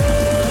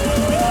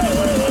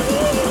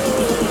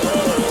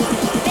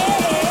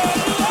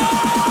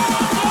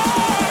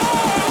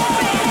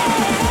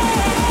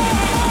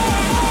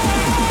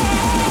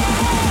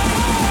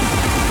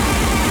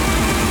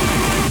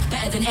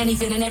better than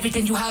anything and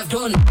everything you have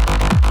done.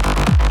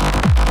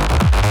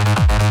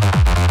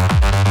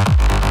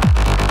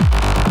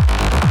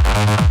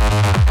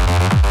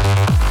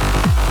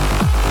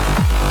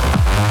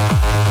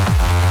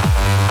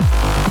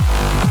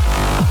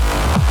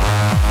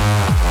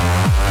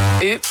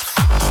 Oops.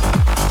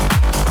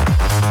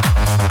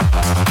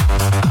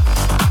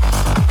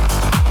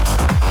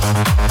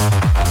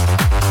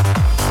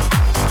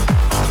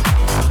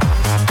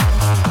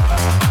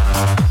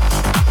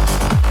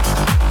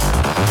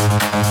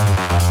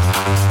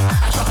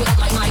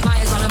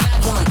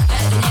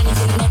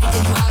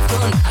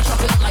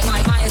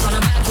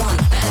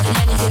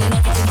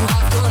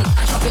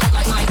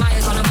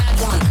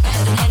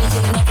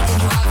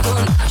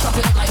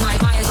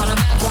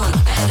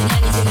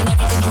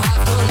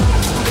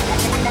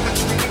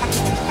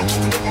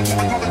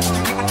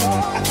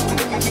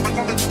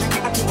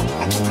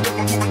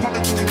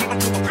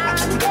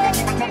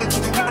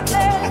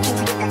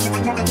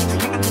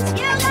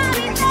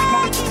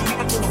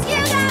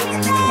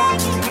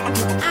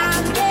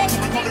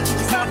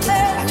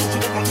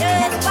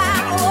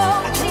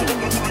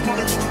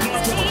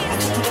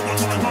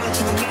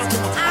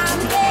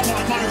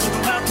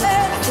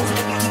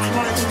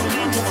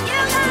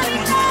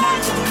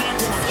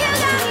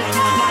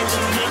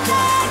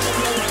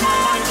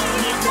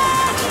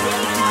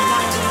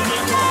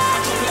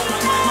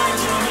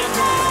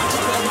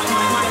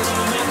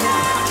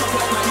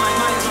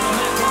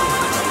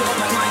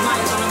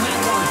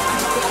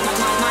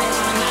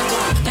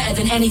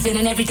 Anything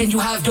and everything you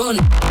have done.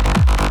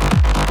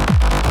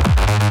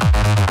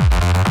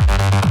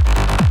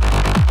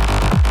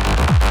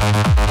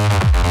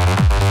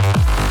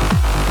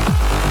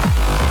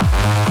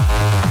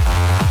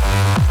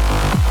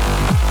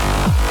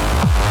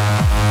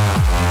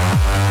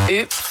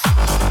 Oops.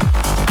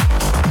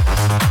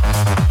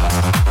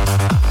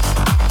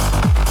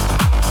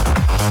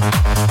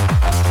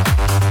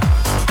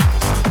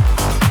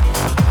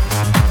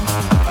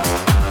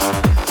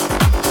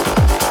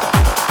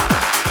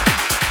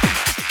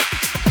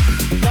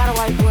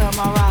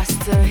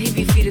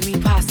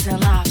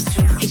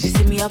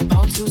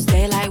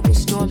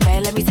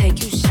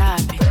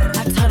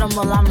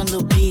 Well, I'm a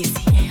little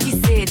busy. He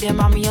said, damn,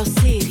 I'm in your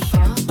city.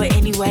 But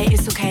anyway,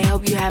 it's okay,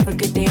 hope you have a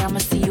good day. I'ma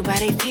see you by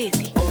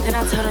 8:50. Then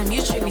I told him,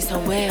 you treat me so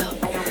well.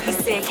 He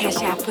said,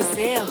 cash out for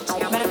sale.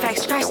 Matter of fact,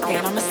 scratch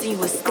that, I'ma see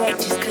you a stack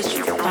just cause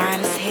you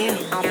fine as hell.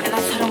 And I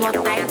told him, well,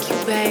 thank you,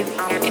 baby.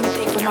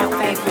 Anything for my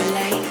favorite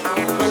lady.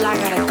 Well, I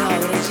gotta go,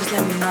 then just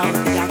let me know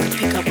that I can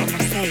pick up on my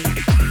save.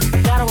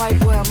 Got a white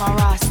boy on my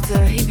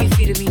roster. He be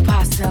feeding me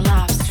pasta and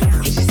lobster.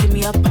 He just hit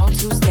me up on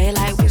Tuesday,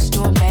 like, what's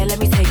doing, babe? Let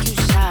me take you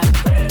shopping.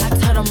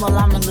 Well,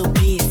 I'm a little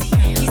busy.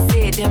 He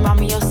said, damn, I'm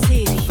in your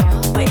city.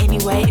 But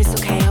anyway, it's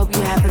okay, hope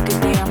you have a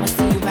good day. I'ma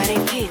see you by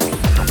 8:50.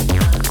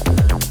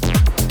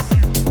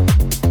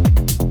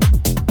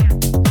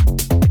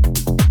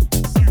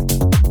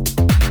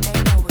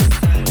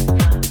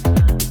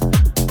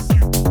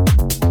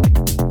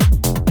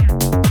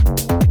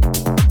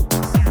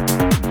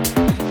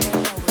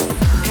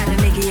 Got a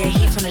nigga, yeah,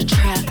 he from the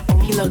trap.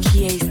 He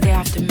low-key, yeah, he stay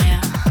off the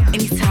map.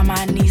 Anytime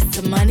I need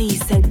some money, he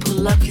say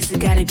pull up, cause it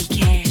gotta be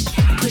cash.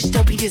 Pushed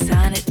up, he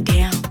design it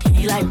down.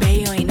 He like,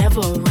 babe, you ain't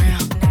never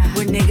around.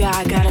 Well, nigga,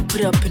 I gotta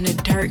put up in the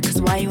dirt, cause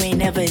why you ain't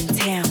never in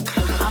town?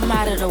 I'm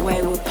out of the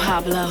way with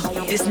Pablo.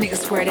 This nigga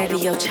swear that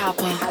he your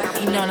chopper.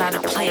 He know not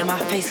to play in my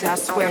face, cause I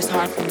swear it's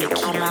hard for me to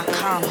keep my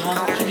calm,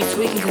 huh? He be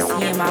tweaking cause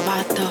he in my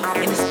vato.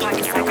 In his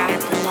pockets like I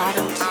hit the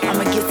lotto.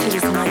 I'ma get to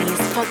this money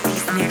and fuck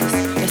these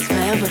niggas. That's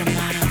forever the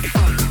motto.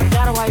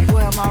 Got a white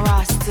boy on my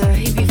roster.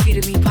 He be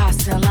feeding me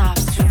pasta and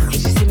lobster. He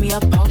just hit me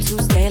up on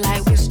Tuesday,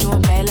 like, what's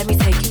doing, babe? Let me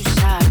take you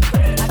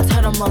shopping. I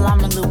told him, well, I'm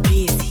a little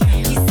busy.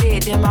 He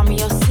said, damn, I'm in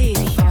your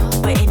city.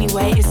 But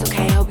anyway, it's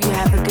okay, hope you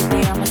have a good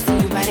day. I'ma see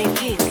you by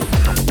 8:50.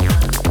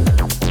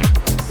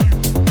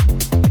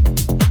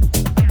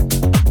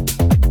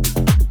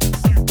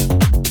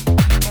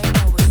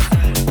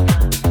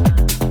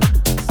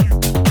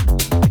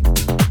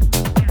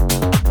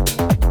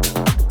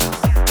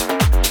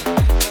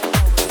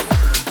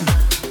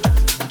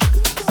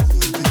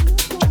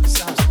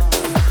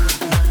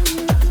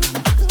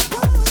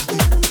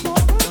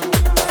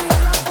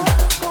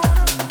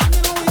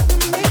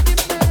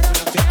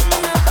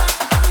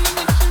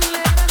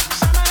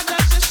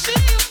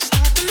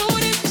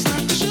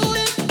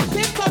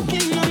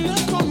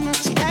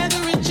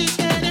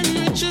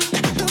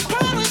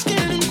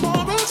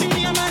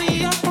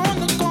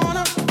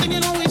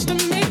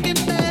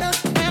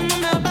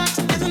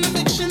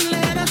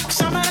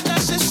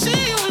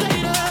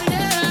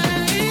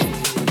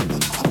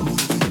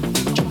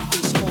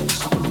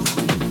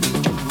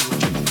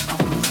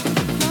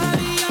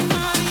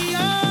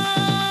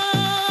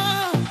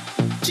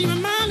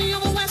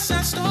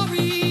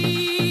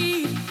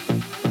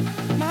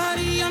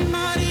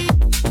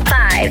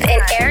 Five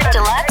and Eric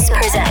Deluxe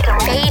present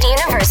Fade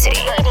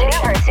University.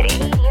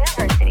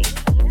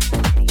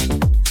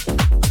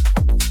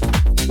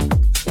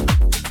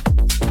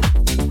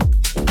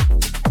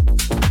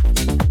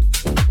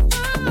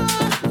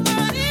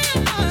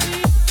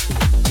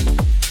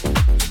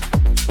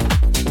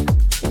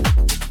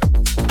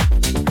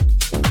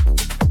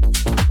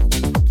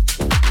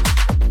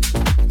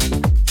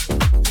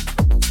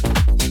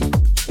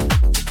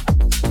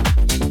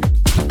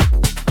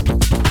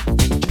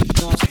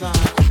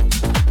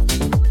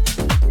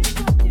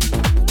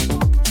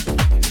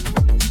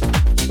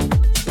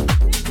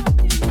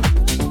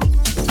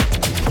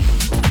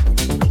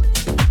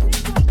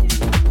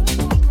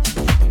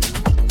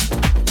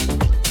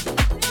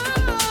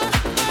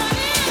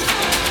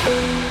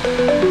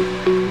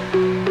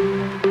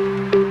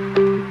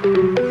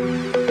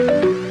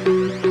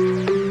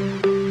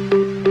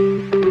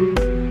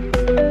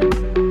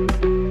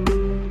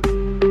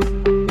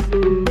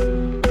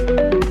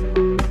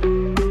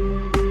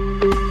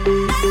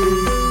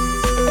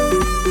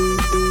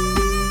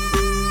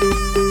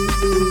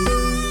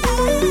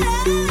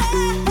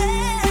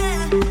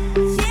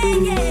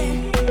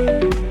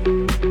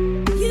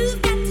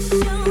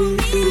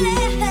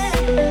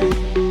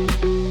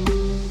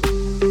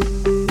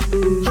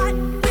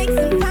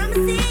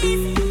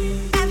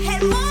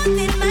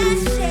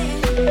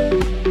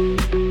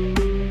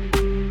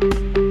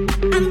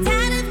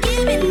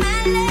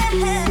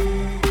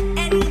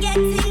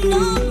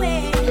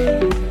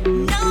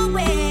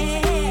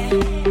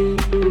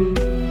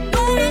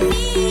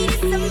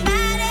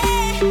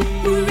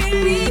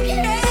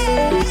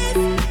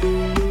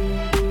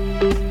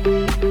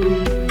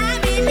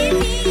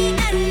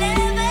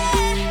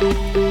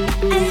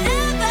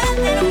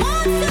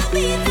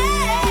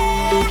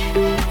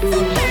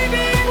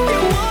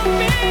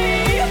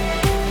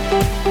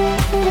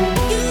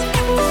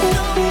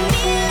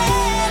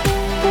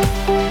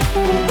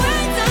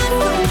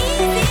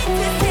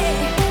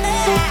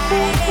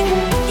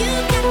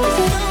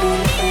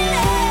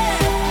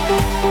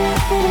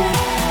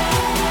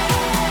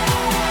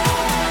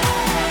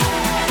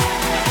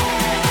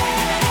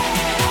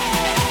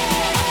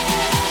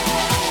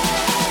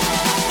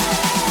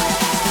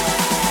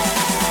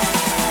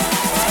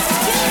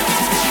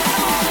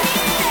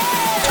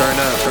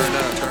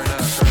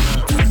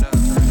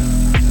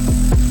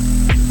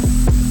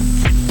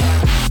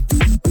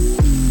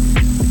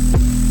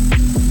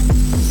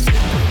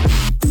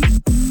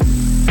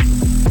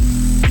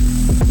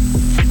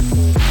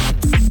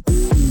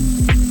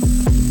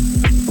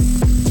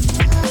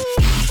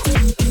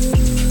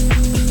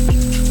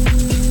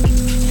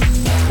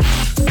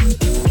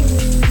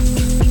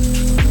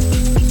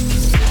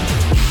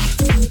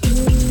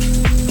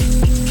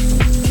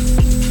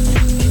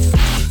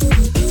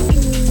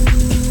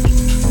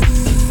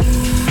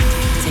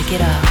 Take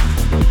it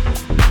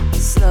off.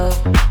 Slow,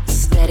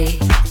 steady,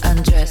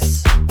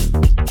 undress.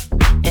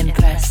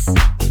 Impress.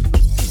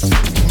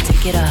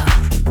 Take it off.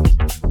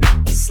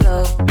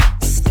 Slow,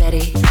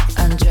 steady,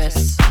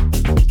 undress.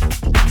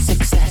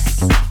 Success.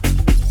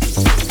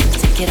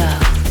 Take it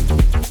off.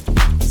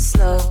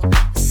 Slow,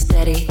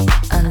 steady,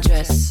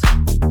 undress.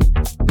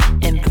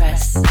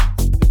 Impress.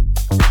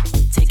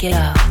 Take it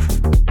off.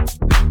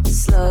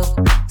 Slow,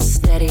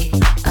 steady,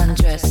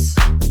 undress.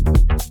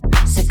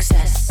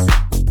 Success.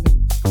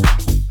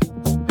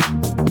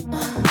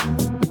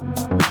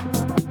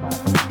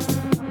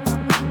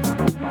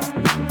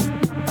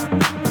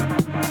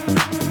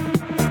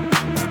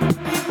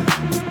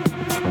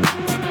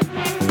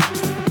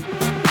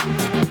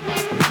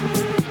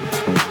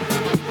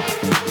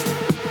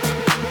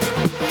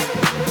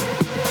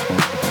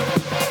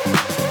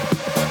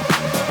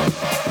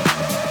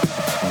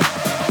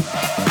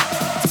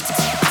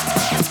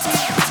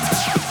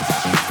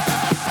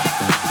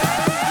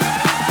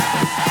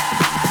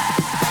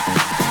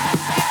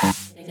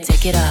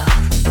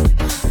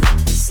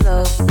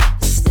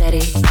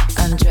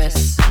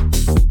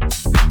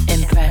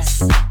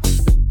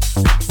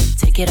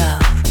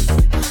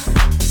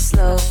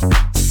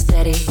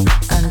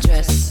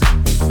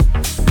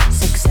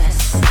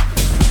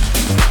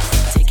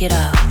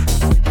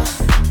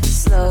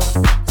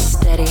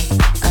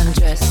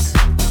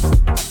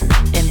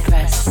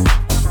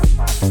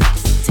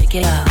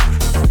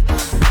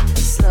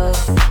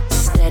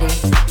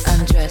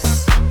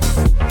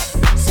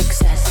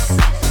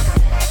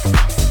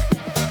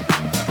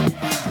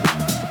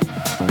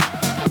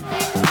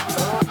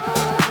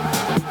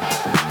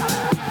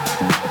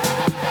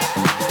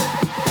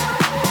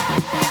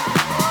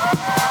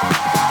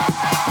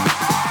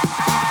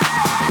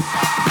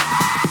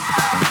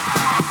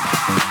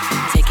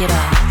 Take it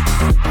off.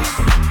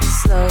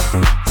 Slow,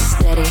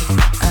 steady,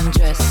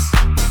 undress.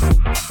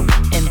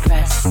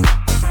 Impress.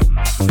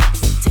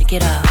 Take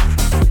it off.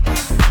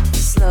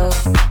 Slow,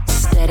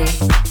 steady,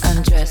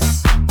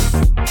 undress.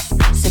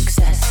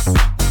 Success.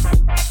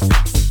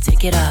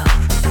 Take it off.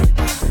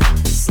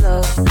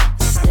 Slow,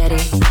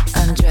 steady,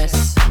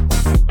 undress.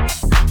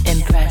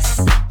 Impress.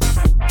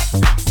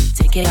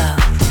 Take it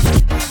off.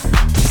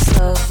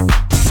 Slow,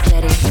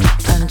 steady,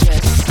 undress.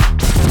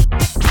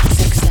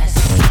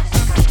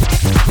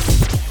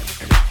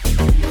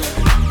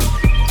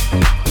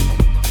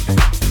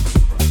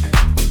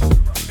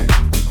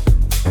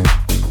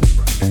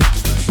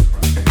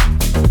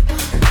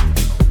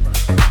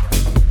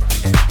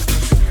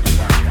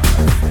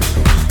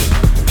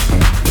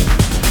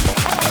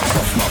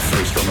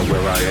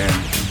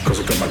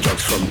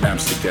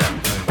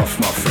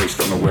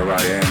 don't know where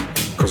I am.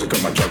 Cause I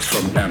got my drugs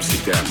from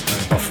Amsterdam.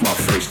 Off my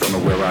face, don't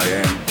know where I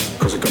am.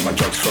 Cause I got my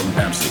drugs from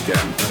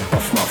Amsterdam.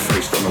 Off my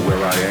face, don't know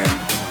where I am.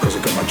 Cause I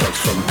got my drugs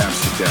from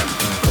Amsterdam.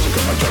 Cause I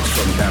got my drugs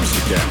from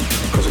Amsterdam.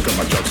 Cause I got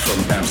my drugs from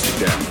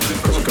Amsterdam.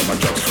 Cause I got my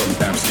drugs from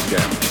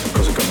Amsterdam.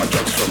 Cause I got my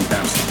drugs from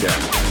Amsterdam.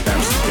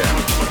 Amsterdam,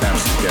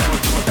 Amsterdam,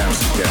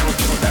 Amsterdam,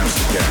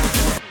 Amsterdam.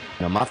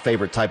 Now my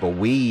favorite type of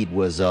weed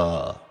was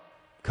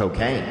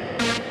cocaine.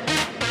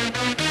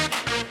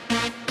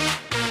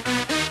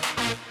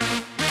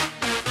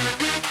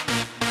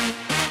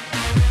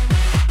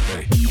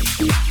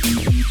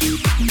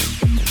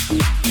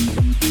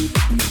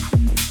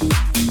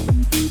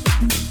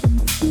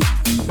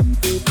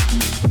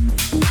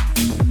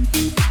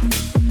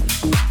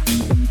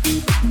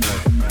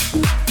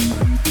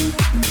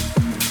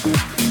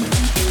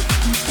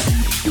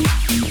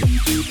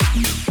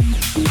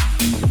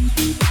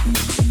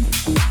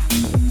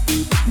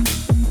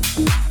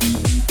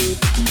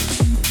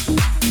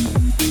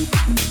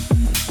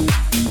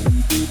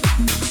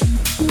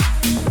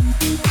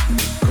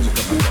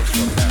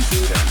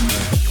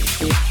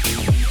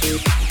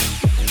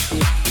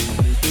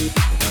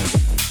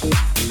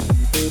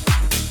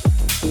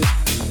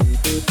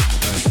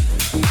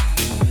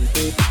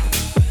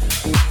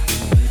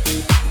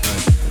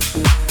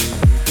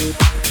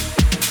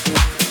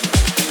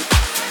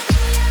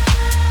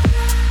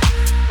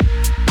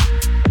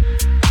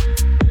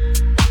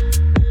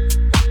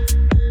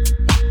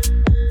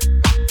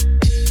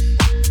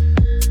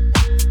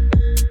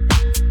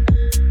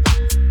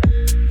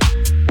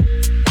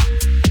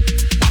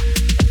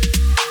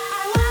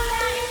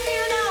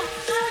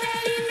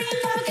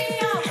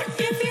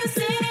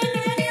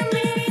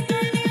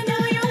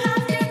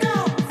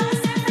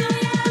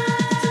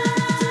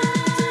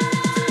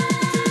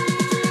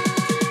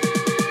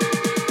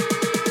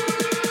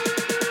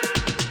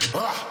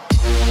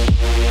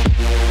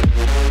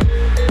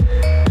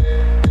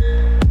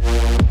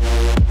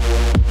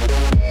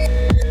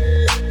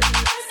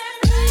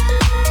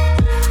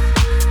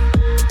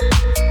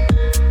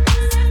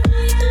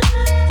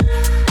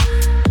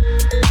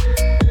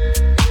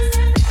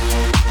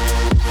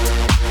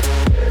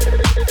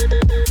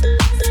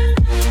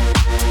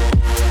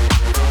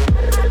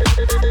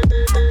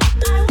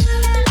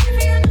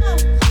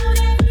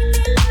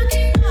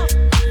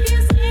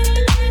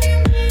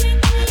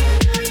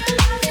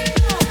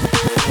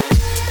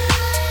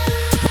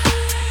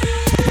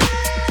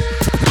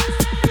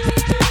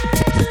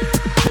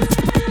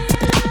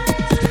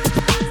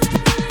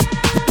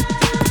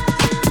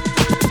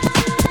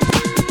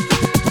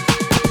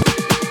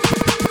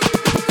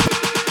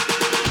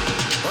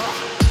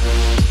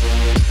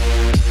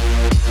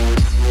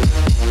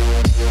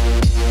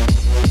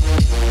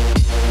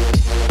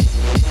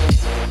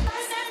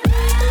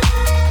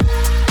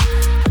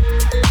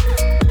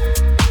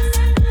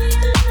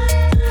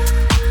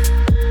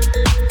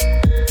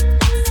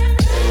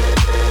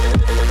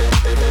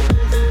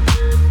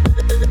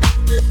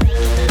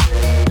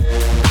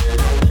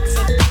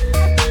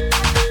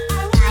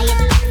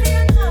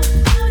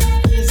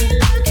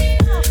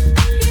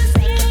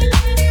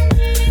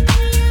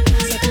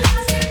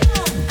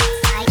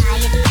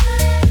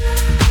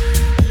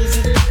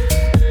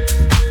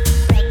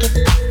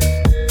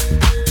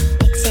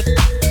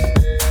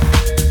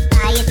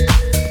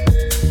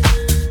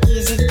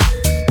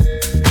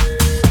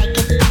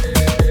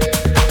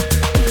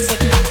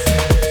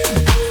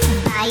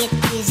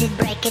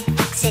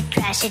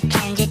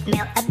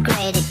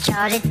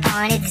 Chart it,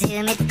 point it,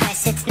 zoom it,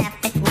 press it, snap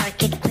it,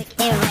 work it, quick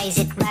erase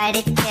it, write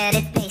it, cut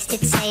it, paste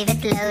it, save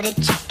it, load it,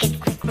 check it,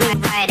 quick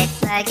rewrite it,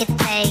 plug it,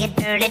 play it,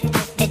 burn it,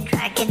 flip it,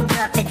 drag it,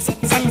 drop it,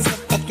 zip and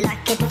zip it,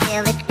 lock it,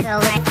 fill it,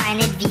 color it, find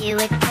it, view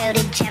it, code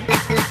it, jump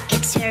it, lock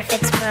it, surf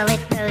it, scroll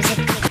it, pose it,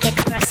 click it,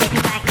 cross it,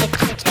 back it,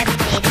 switch,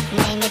 update it,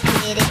 name it,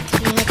 read it,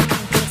 tune it,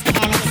 print it,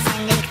 scan it,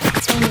 send it,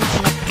 fax,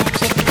 rename it,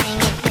 touch it, bring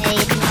it, pay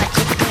it, watch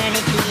it, turn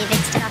it, leave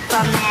it, stop,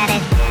 format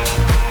it.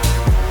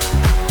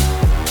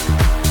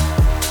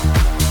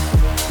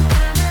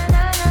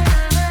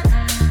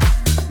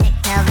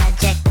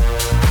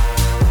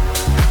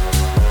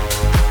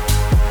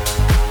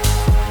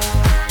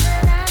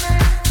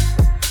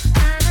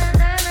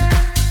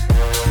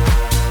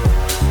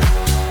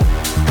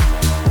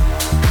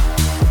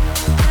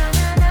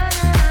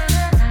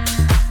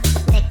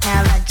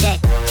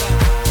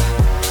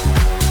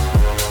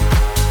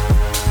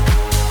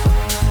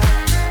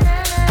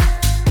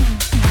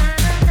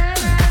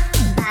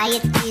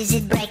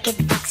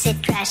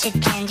 Trash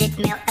it, change it,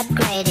 mail,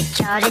 upgrade it,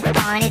 chart it,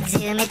 point it,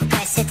 zoom it,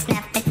 press it,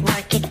 snap it,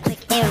 work it, quick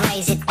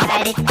erase it,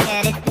 write it,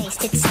 cut it,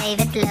 paste it, save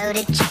it, load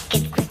it, check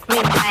it, quick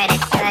rewrite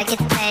it, plug it,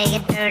 play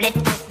it, burn it,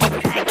 flip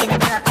it, drag it,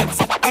 drop it,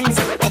 zip and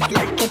zip it,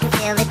 lock it,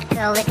 fill it,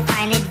 call it,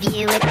 find it,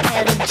 view it,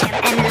 code it,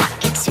 jump and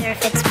lock it,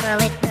 surf it, scroll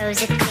it,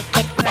 pose it, click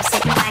it, cross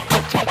it, back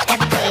it, switch,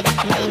 update it,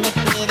 name it,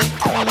 read it,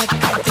 tune it,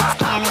 print it,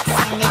 scan it,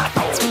 send it,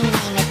 fax,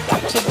 rename it,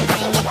 touch it,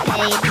 bring it,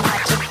 pay it,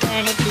 watch it,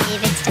 turn it,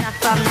 leave it, stop,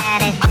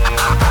 format it.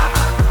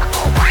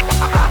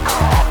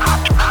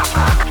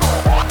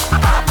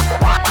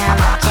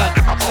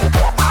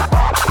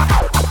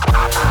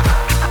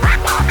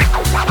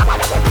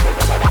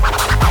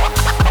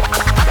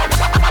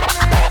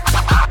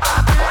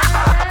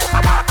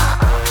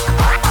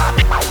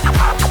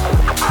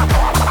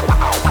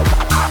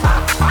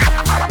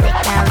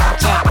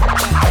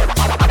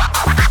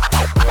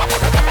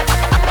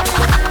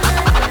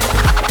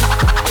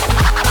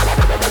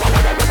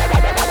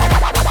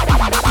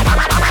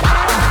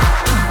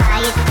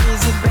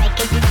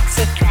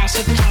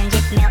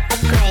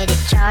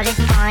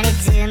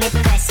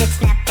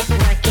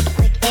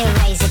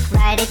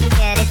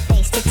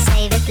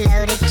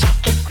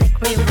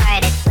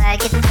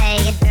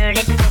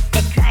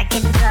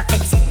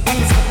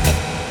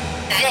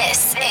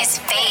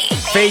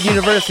 Fade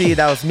University,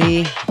 that was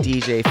me,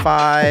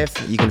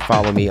 DJ5. You can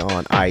follow me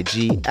on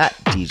IG at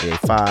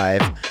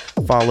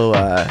DJ5. Follow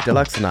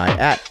Deluxe and I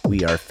at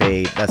We Are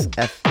Fade. That's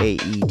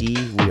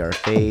F-A-E-D, We Are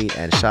Fade.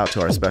 And shout out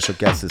to our special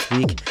guest this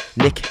week,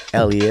 Nick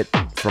Elliott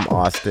from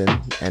Austin.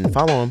 And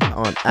follow him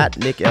on at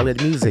Nick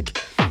Elliott Music.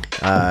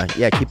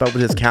 Yeah, keep up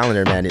with his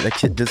calendar, man.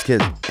 This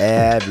kid's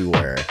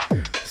everywhere.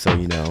 So,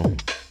 you know,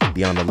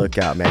 be on the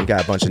lookout, man. He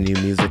got a bunch of new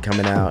music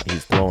coming out.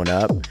 He's blowing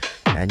up.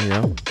 And, you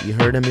know, you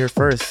heard him here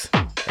first.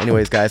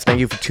 Anyways, guys, thank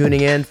you for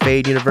tuning in.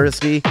 Fade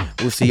University.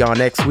 We'll see y'all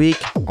next week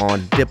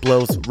on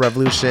Diplo's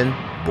Revolution.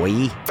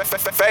 Boy.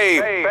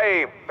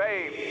 Fade.